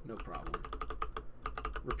end, no problem.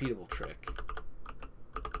 Repeatable trick.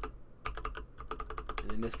 And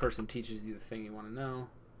then this person teaches you the thing you want to know,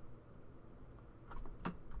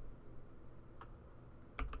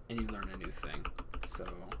 and you learn a new thing. So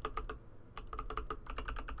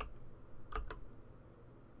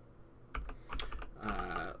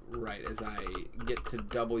right as I get to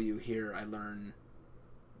W here, I learn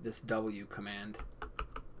this W command,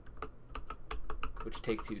 which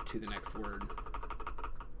takes you to the next word.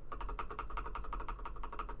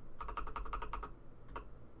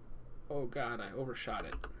 Oh god, I overshot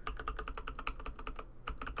it.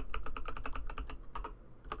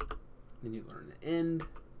 Then you learn the end.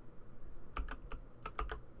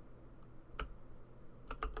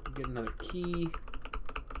 Get another key.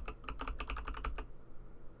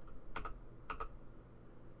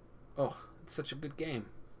 Oh, it's such a good game.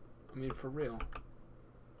 I mean, for real.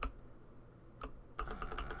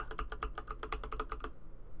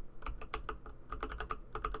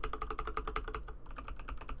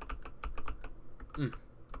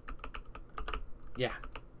 Yeah.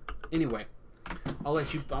 Anyway, I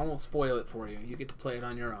won't spoil it for you. You get to play it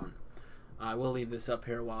on your own. I will leave this up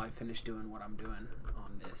here while I finish doing what I'm doing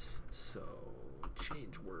on this. So,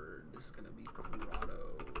 change word. This is going to be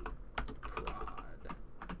Grotto. Prod.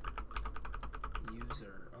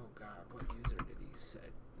 User. Oh god, what user did he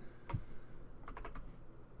set?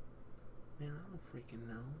 Man, I don't freaking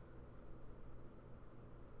know.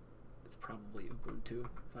 It's probably Ubuntu,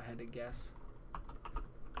 if I had to guess.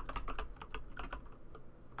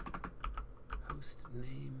 Host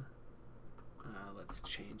name. Let's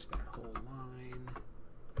change that whole line.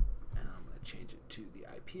 And I'm going change it to the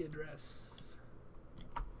IP address.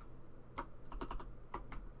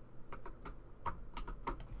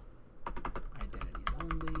 Identities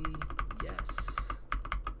only, yes.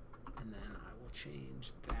 And then I will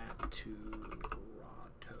change that to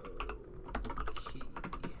Grotto key.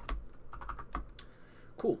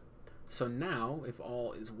 Cool. So now, if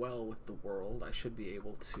all is well with the world, I should be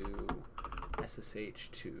able to SSH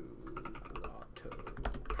to Grotto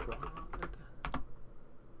prod.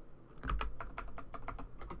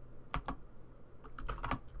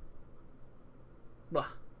 Blah.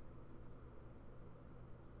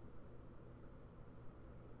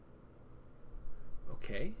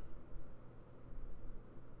 Okay.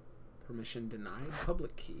 Permission denied.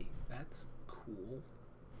 Public key. That's cool.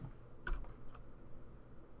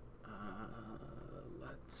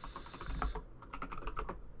 Let's...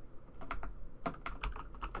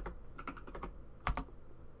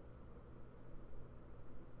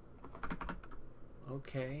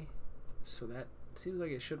 Okay. So that seems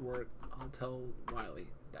like it should work. I'll tell Wiley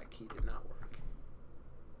that key did not work.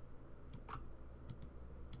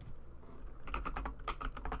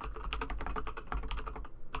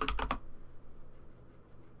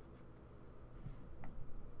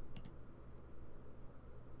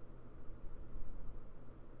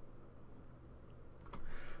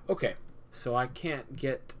 Okay, so I can't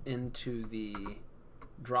get into the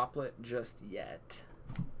droplet just yet.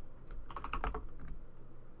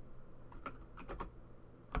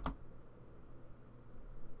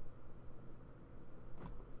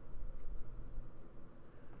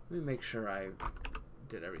 Let me make sure I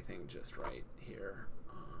did everything just right here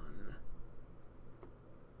on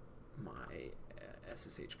my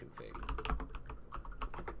SSH config.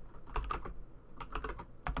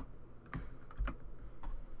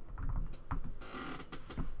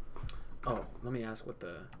 Oh, let me ask what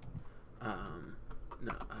the,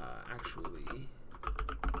 actually,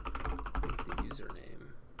 what's the username?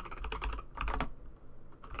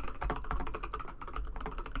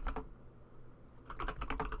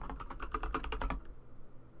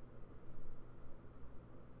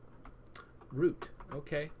 Root.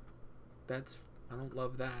 Okay. That's, I don't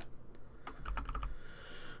love that.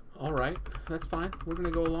 All right. That's fine. We're going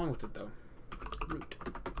to go along with it, though. Root.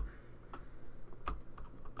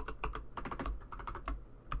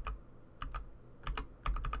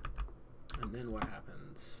 And then what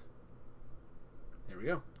happens? There we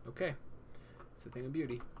go. Okay. It's a thing of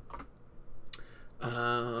beauty.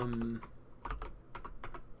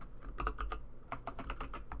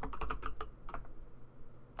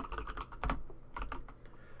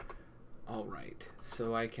 All right,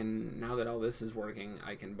 so I can, now that all this is working,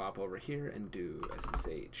 I can bop over here and do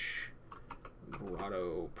SSH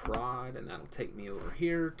Grotto prod, and that'll take me over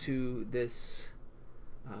here to this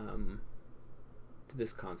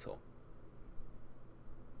console.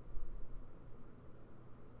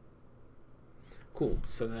 Cool.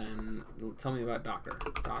 So then, tell me about Docker.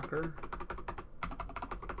 Docker.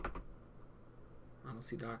 I don't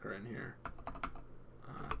see Docker in here.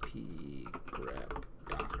 Pgrep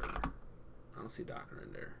Docker. I don't see Docker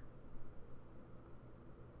in there.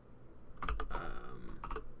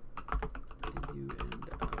 Did you end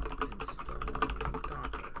up installing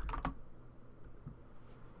Docker?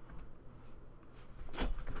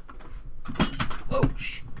 Oh,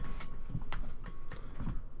 shit.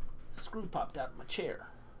 Screw popped out of my chair.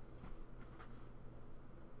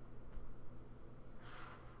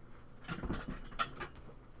 And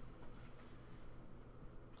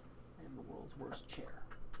the world's worst chair.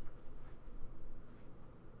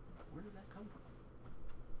 Where did that come from?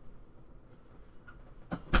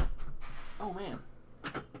 Oh man,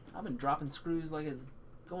 I've been dropping screws like it's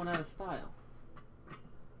going out of style.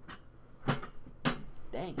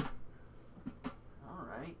 Dang it.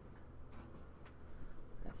 Alright.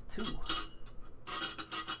 That's 2.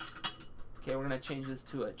 Okay, we're going to change this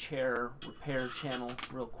to a chair repair channel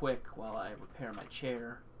real quick while I repair my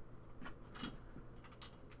chair.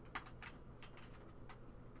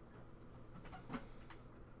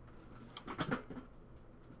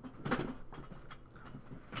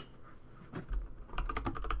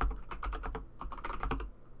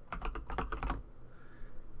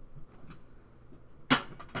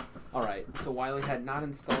 Alright, so Wiley had not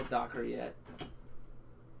installed Docker yet. I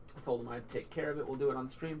told him I'd take care of it. We'll do it on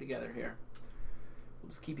stream together here. We'll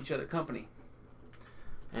just keep each other company.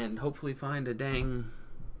 And hopefully find a dang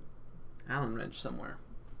Allen wrench somewhere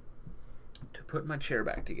to put my chair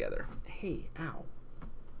back together. Hey, ow.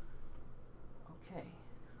 Okay.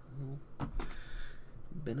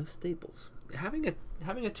 Bin of staples. Having a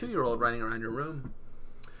 2-year-old running around your room,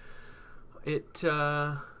 it's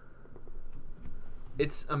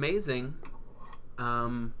amazing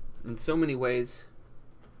in so many ways,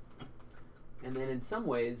 and then in some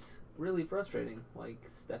ways really frustrating, like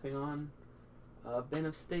stepping on a bin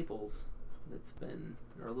of staples that's been,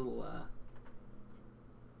 or a little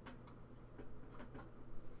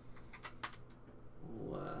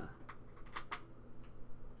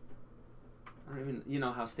I don't even, you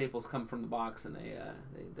know how staples come from the box, and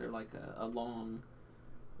they're like a long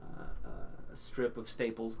a strip of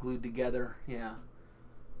staples glued together. Yeah,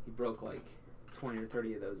 he broke like 20 or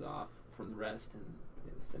 30 of those off from the rest, and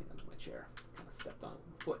it was sitting under my chair. Kind of stepped on it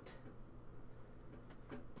with my foot,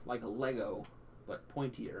 like a Lego, but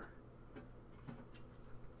pointier.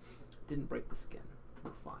 Didn't break the skin.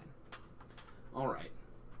 We're fine. All right.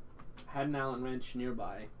 Had an Allen wrench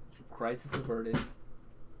nearby. Crisis averted.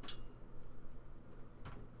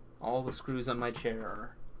 All the screws on my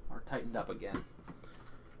chair are tightened up again.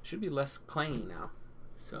 Should be less clangy now.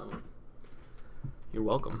 So, you're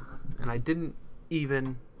welcome. And I didn't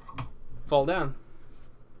even fall down.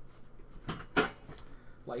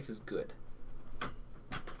 Life is good.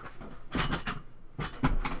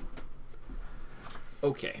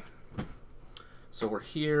 Okay. So we're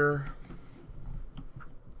here.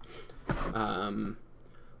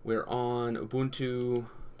 We're on Ubuntu.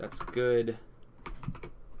 That's good.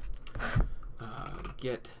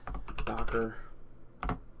 Git Docker.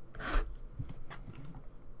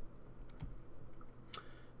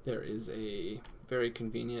 There is a very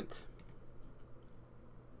convenient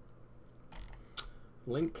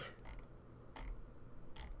link.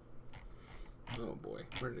 Oh boy,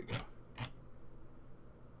 where did it go?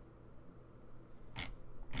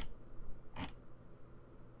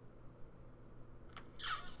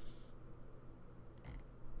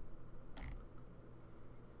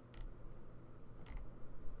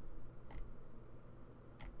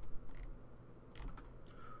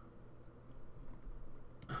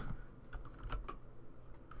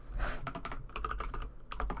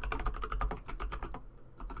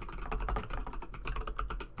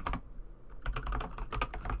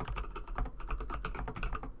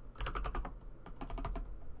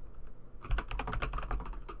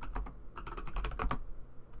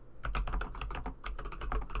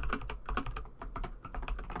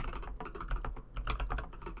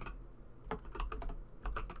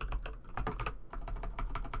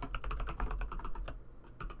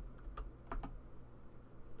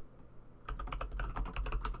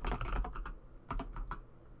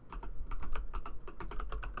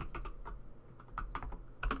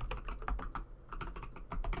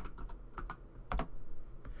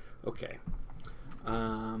 Okay.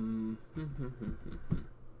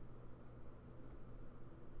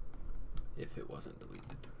 If it wasn't deleted.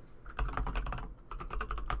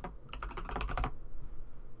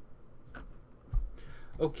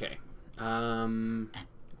 Okay.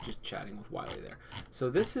 Just chatting with Wiley there. So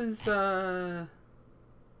this is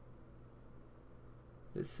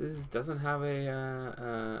doesn't have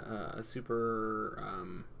a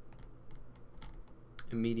super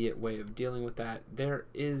immediate way of dealing with that. There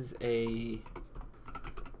is a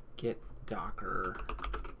git docker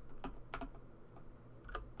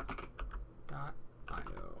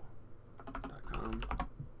 .io.com.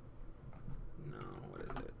 No, what is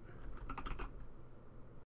it?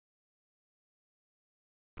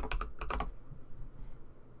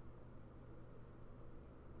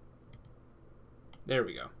 There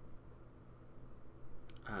we go.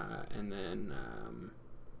 And then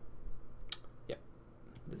yep,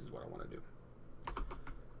 this is what I want to do.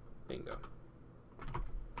 Bingo.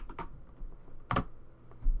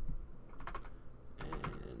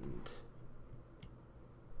 And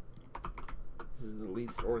this is the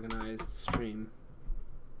least organized stream.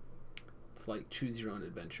 It's like choose your own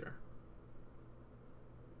adventure.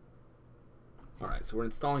 Alright, so we're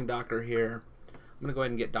installing Docker here. I'm going to go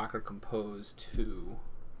ahead and get Docker Compose too.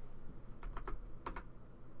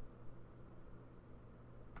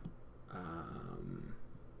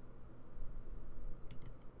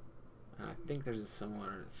 And I think there's a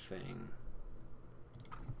similar thing.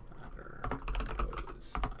 Docker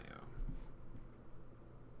Compose IO.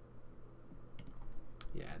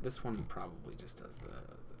 Yeah, this one probably just does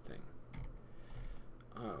the thing.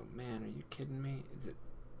 Oh man, are you kidding me? Is it,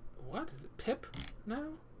 what? Is it pip now?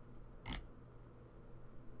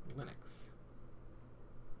 Linux.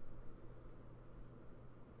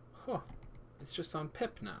 Huh. It's just on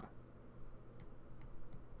pip now.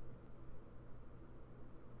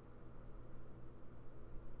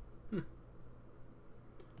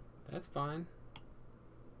 That's fine.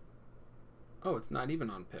 Oh, it's not even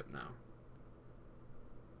on pip now.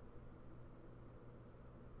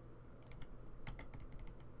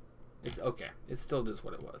 It's okay. It's still just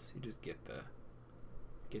what it was. You just get the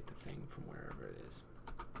get the thing from wherever it is.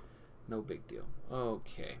 No big deal.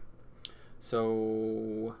 Okay.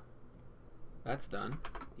 So that's done.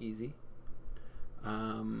 Easy.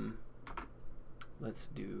 Let's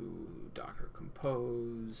do Docker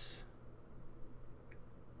compose.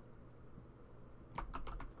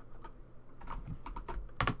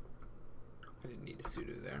 I didn't need a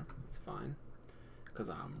sudo there. That's fine. Because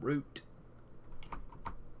I'm root.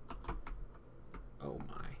 Oh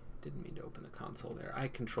my. Didn't mean to open the console there. I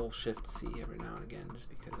control Shift C every now and again just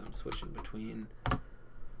because I'm switching between a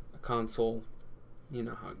console. You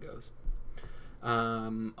know how it goes.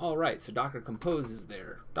 All right, so Docker compose is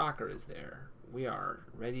there. Docker is there. We are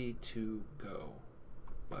ready to go,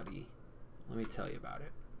 buddy. Let me tell you about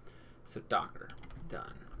it. So Docker,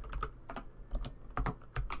 done.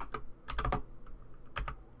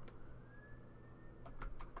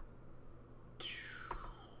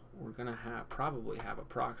 We're gonna probably have a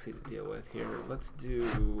proxy to deal with here. Let's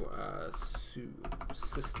do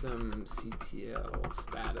systemctl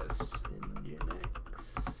status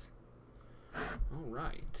nginx. All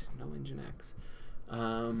right, no nginx.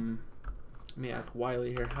 Let me ask Wiley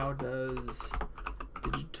here. How does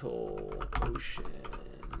DigitalOcean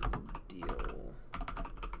deal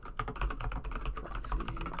proxy?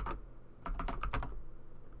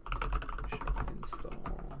 Should I install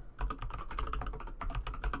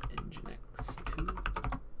nginx 2?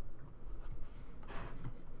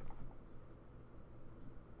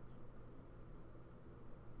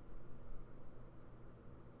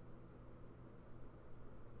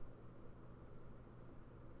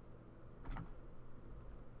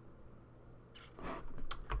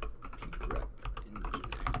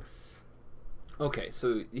 Okay,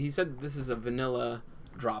 so he said this is a vanilla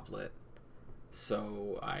droplet,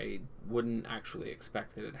 so I wouldn't actually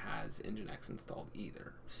expect that it has nginx installed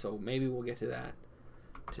either. So maybe we'll get to that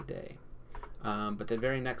today. But the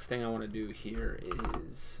very next thing I want to do here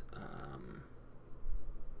is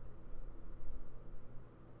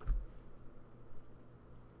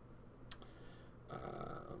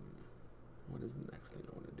what is the next thing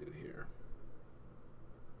I want to do here?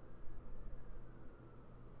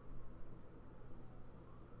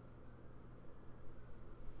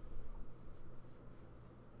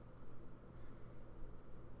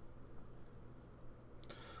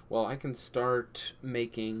 Well, I can start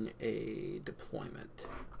making a deployment.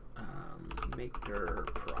 Maker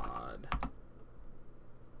prod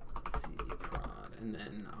cd prod, and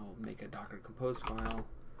then I'll make a Docker compose file,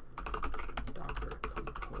 docker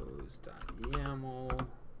compose.yaml,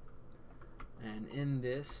 and in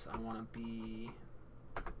this I want to be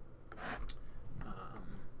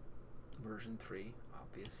version 3,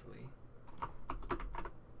 obviously. God,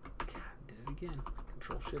 did it again.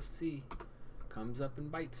 Control-Shift-C. Comes up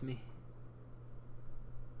and bites me.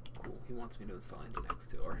 Cool. He wants me to install nginx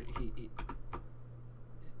too, or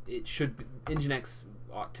it should be, nginx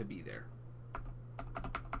ought to be there.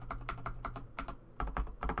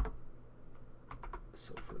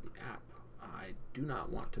 So for the app, I do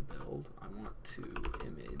not want to build. I want to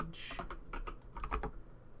image.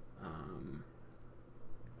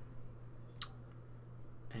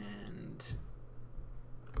 And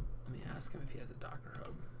let me ask him if he has a Docker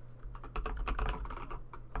hub.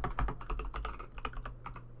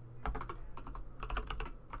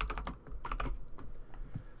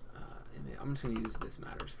 I'm just going to use this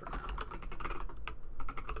matters for now.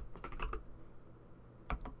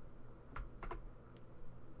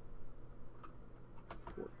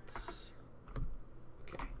 Ports.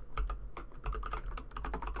 Okay.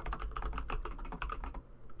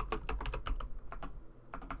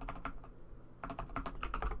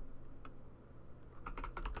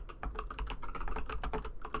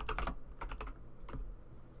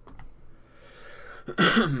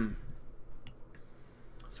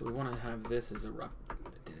 So we want to have this as a rough, I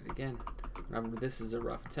did it again. Remember, this is a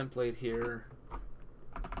rough template here.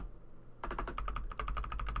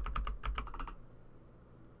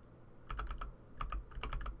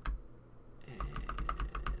 And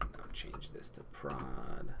I'll change this to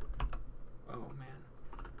prod. Oh man,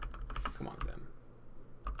 come on Vim.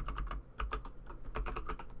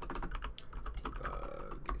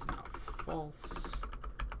 Debug is now false.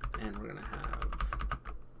 And we're gonna have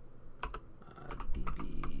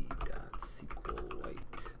db.sqlite,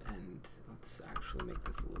 and let's actually make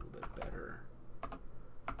this a little bit better.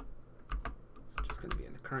 It's just gonna be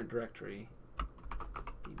in the current directory.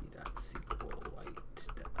 db.sqlite.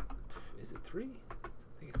 Is it 3? I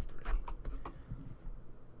think it's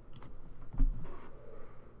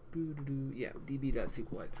 3. Yeah,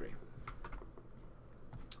 db.sqlite 3.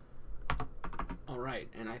 All right,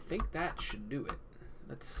 and I think that should do it.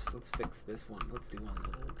 let's fix this one. Let's do one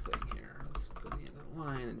little thing here. Let's go to the end of the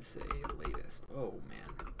line and say latest. Oh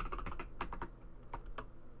man.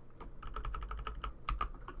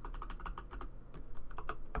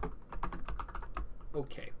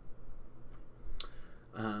 Okay.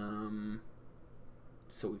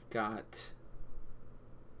 So we've got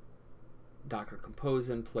Docker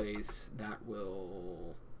Compose in place. That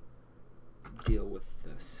will deal with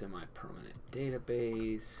the semi-permanent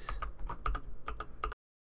database.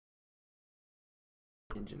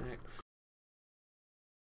 Nginx.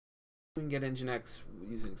 We can get Nginx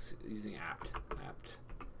using apt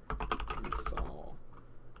install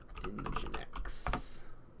Nginx.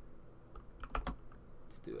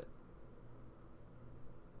 Let's do it.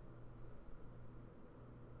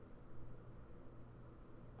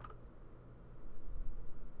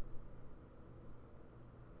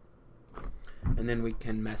 And then we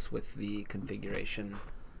can mess with the configuration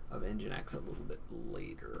of Nginx a little bit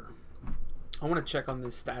later. I want to check on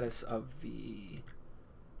the status of the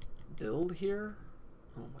build here.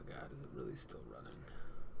 Oh my god, is it really still running?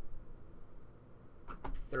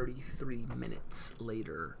 33 minutes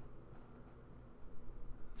later.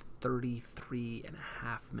 33 and a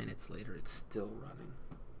half minutes later, it's still running.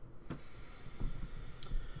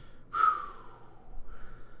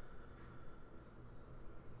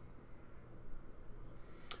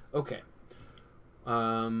 Okay.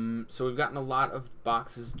 So we've gotten a lot of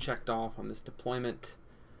boxes checked off on this deployment.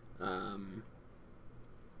 We're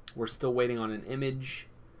still waiting on an image.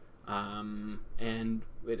 And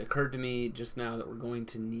it occurred to me just now that we're going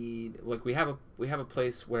to need, like, we have a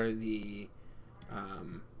place where the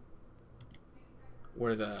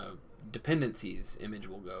dependencies image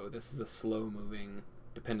will go. This is a slow moving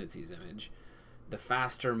dependencies image. The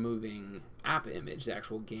faster moving app image, the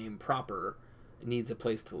actual game proper, needs a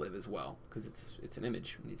place to live as well, because it's an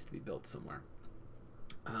image. It needs to be built somewhere.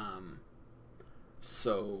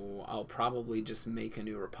 So I'll probably just make a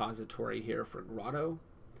new repository here for Grotto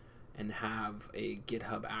and have a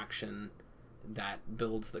GitHub action that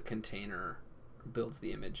builds the container, builds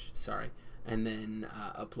the image, sorry, and then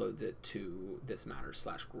uploads it to this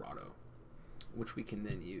matter/Grotto, which we can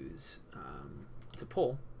then use to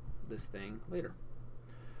pull this thing later.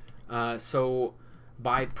 So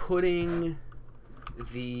by putting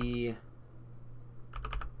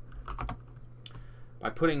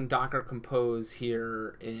Docker Compose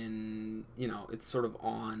here in, it's sort of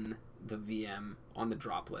on the VM, on the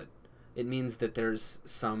droplet, it means that there's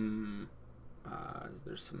some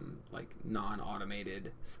like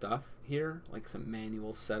non-automated stuff here, like some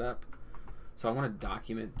manual setup. So I want to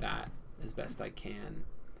document that as best I can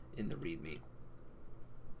in the README.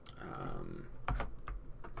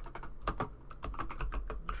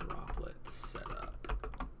 Droplet setup.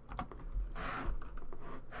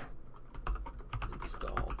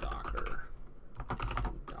 Install Docker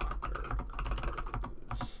and Docker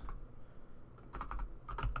Compose.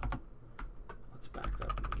 Let's back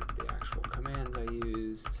up and get the actual commands I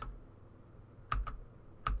used.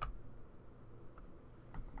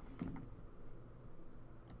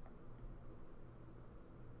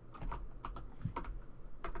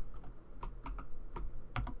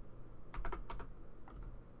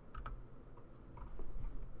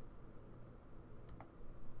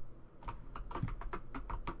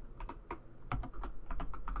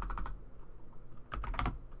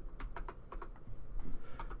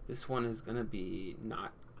 This one is going to be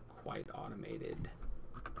not quite automated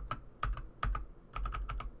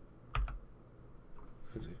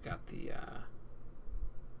because we've got the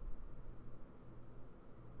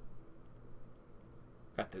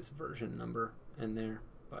got this version number in there,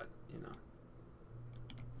 but it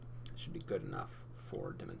should be good enough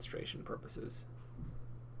for demonstration purposes.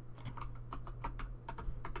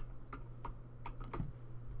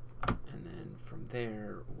 And then from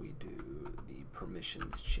there we do the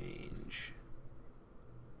permissions change.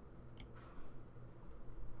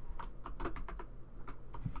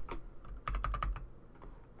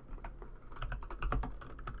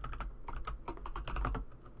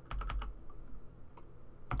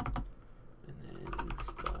 And then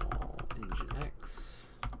install Nginx.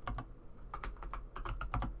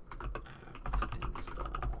 Apt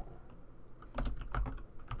install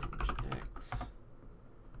Nginx.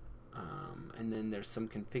 And then there's some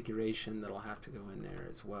configuration that'll have to go in there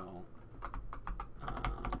as well.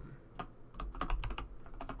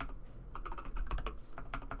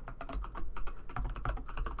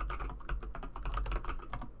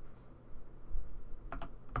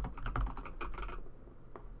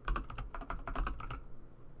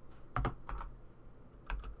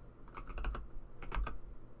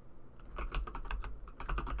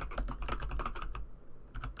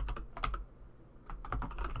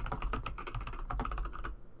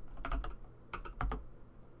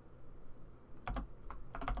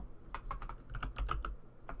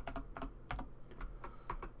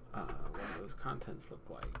 those contents look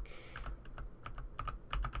like.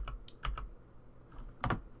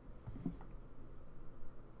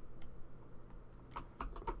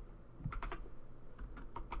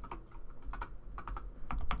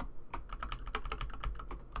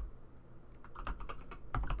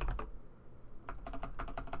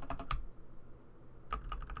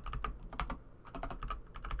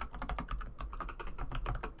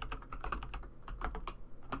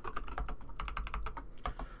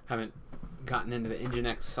 Haven't gotten into the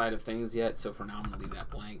Nginx side of things yet, so for now I'm going to leave that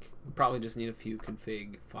blank. We probably just need a few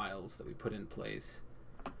config files that we put in place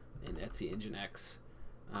in Etsy Nginx,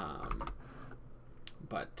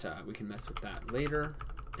 but we can mess with that later.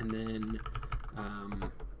 And then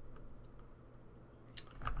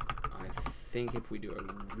I think if we do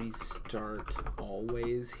a restart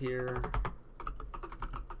always here,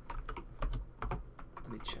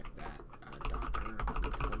 let me check that. Docker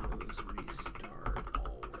compose restart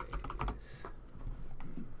always.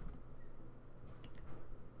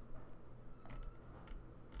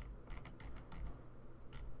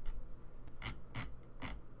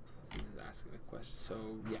 This is asking the question. So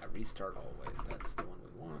yeah, restart always. That's the one we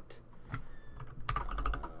want.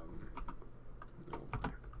 No.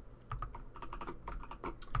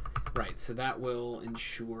 Right. So that will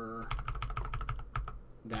ensure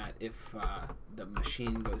that if the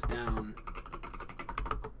machine goes down,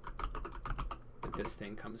 that this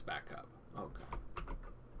thing comes back up. Okay.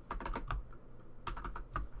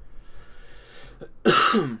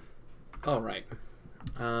 All right.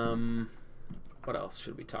 What else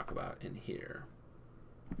should we talk about in here?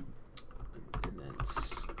 And then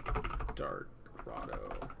start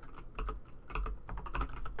Grotto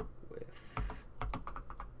with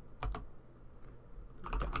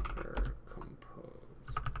Docker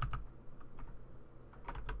compose.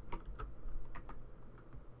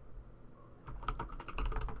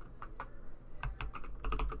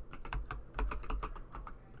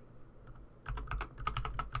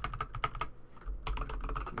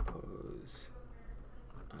 Compose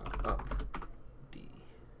up D.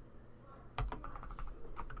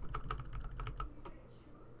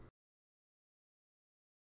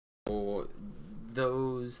 So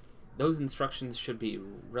those instructions should be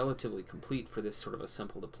relatively complete for this sort of a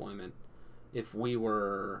simple deployment. If we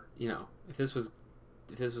were, you know, if this was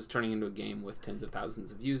turning into a game with tens of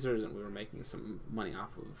thousands of users and we were making some money off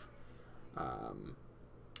of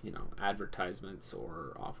you know, advertisements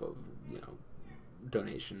or off of, you know,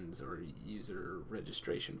 donations or user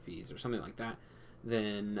registration fees or something like that,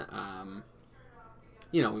 then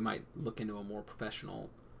you know, we might look into a more professional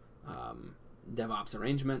DevOps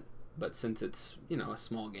arrangement. But since it's, you know, a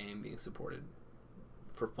small game being supported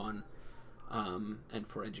for fun and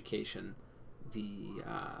for education, the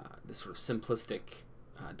sort of simplistic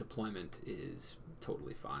deployment is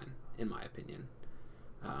totally fine, in my opinion.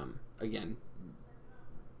 Again,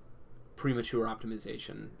 premature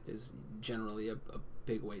optimization is generally a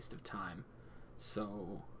big waste of time,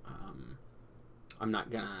 so I'm not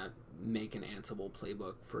gonna make an Ansible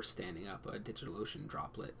playbook for standing up a DigitalOcean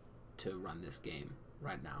droplet to run this game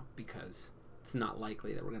right now, because it's not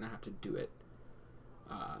likely that we're gonna have to do it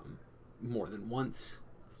more than once.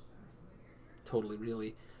 Totally,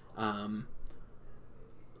 really.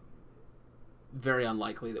 Very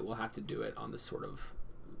unlikely that we'll have to do it on this sort of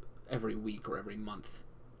every week or every month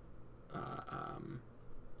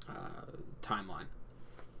timeline.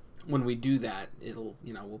 When we do that, it'll,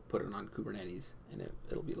 you know, we'll put it on Kubernetes and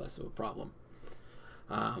it'll be less of a problem.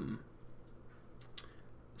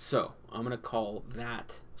 So I'm going to call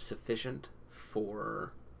that sufficient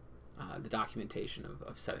for the documentation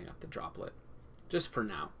of setting up the droplet, just for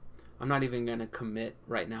now. I'm not even going to commit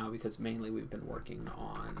right now because mainly we've been working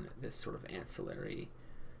on this sort of ancillary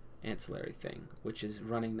thing, which is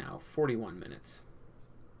running now 41 minutes.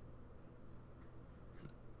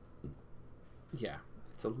 Yeah,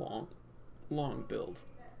 it's a long build.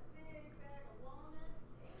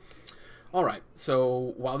 All right,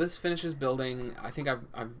 so while this finishes building, I think I've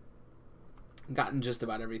gotten just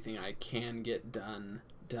about everything I can get done.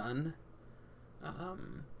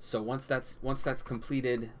 So once that's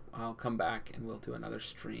completed, I'll come back and we'll do another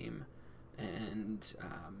stream and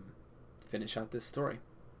finish out this story.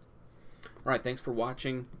 All right, thanks for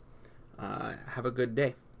watching. Have a good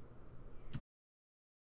day.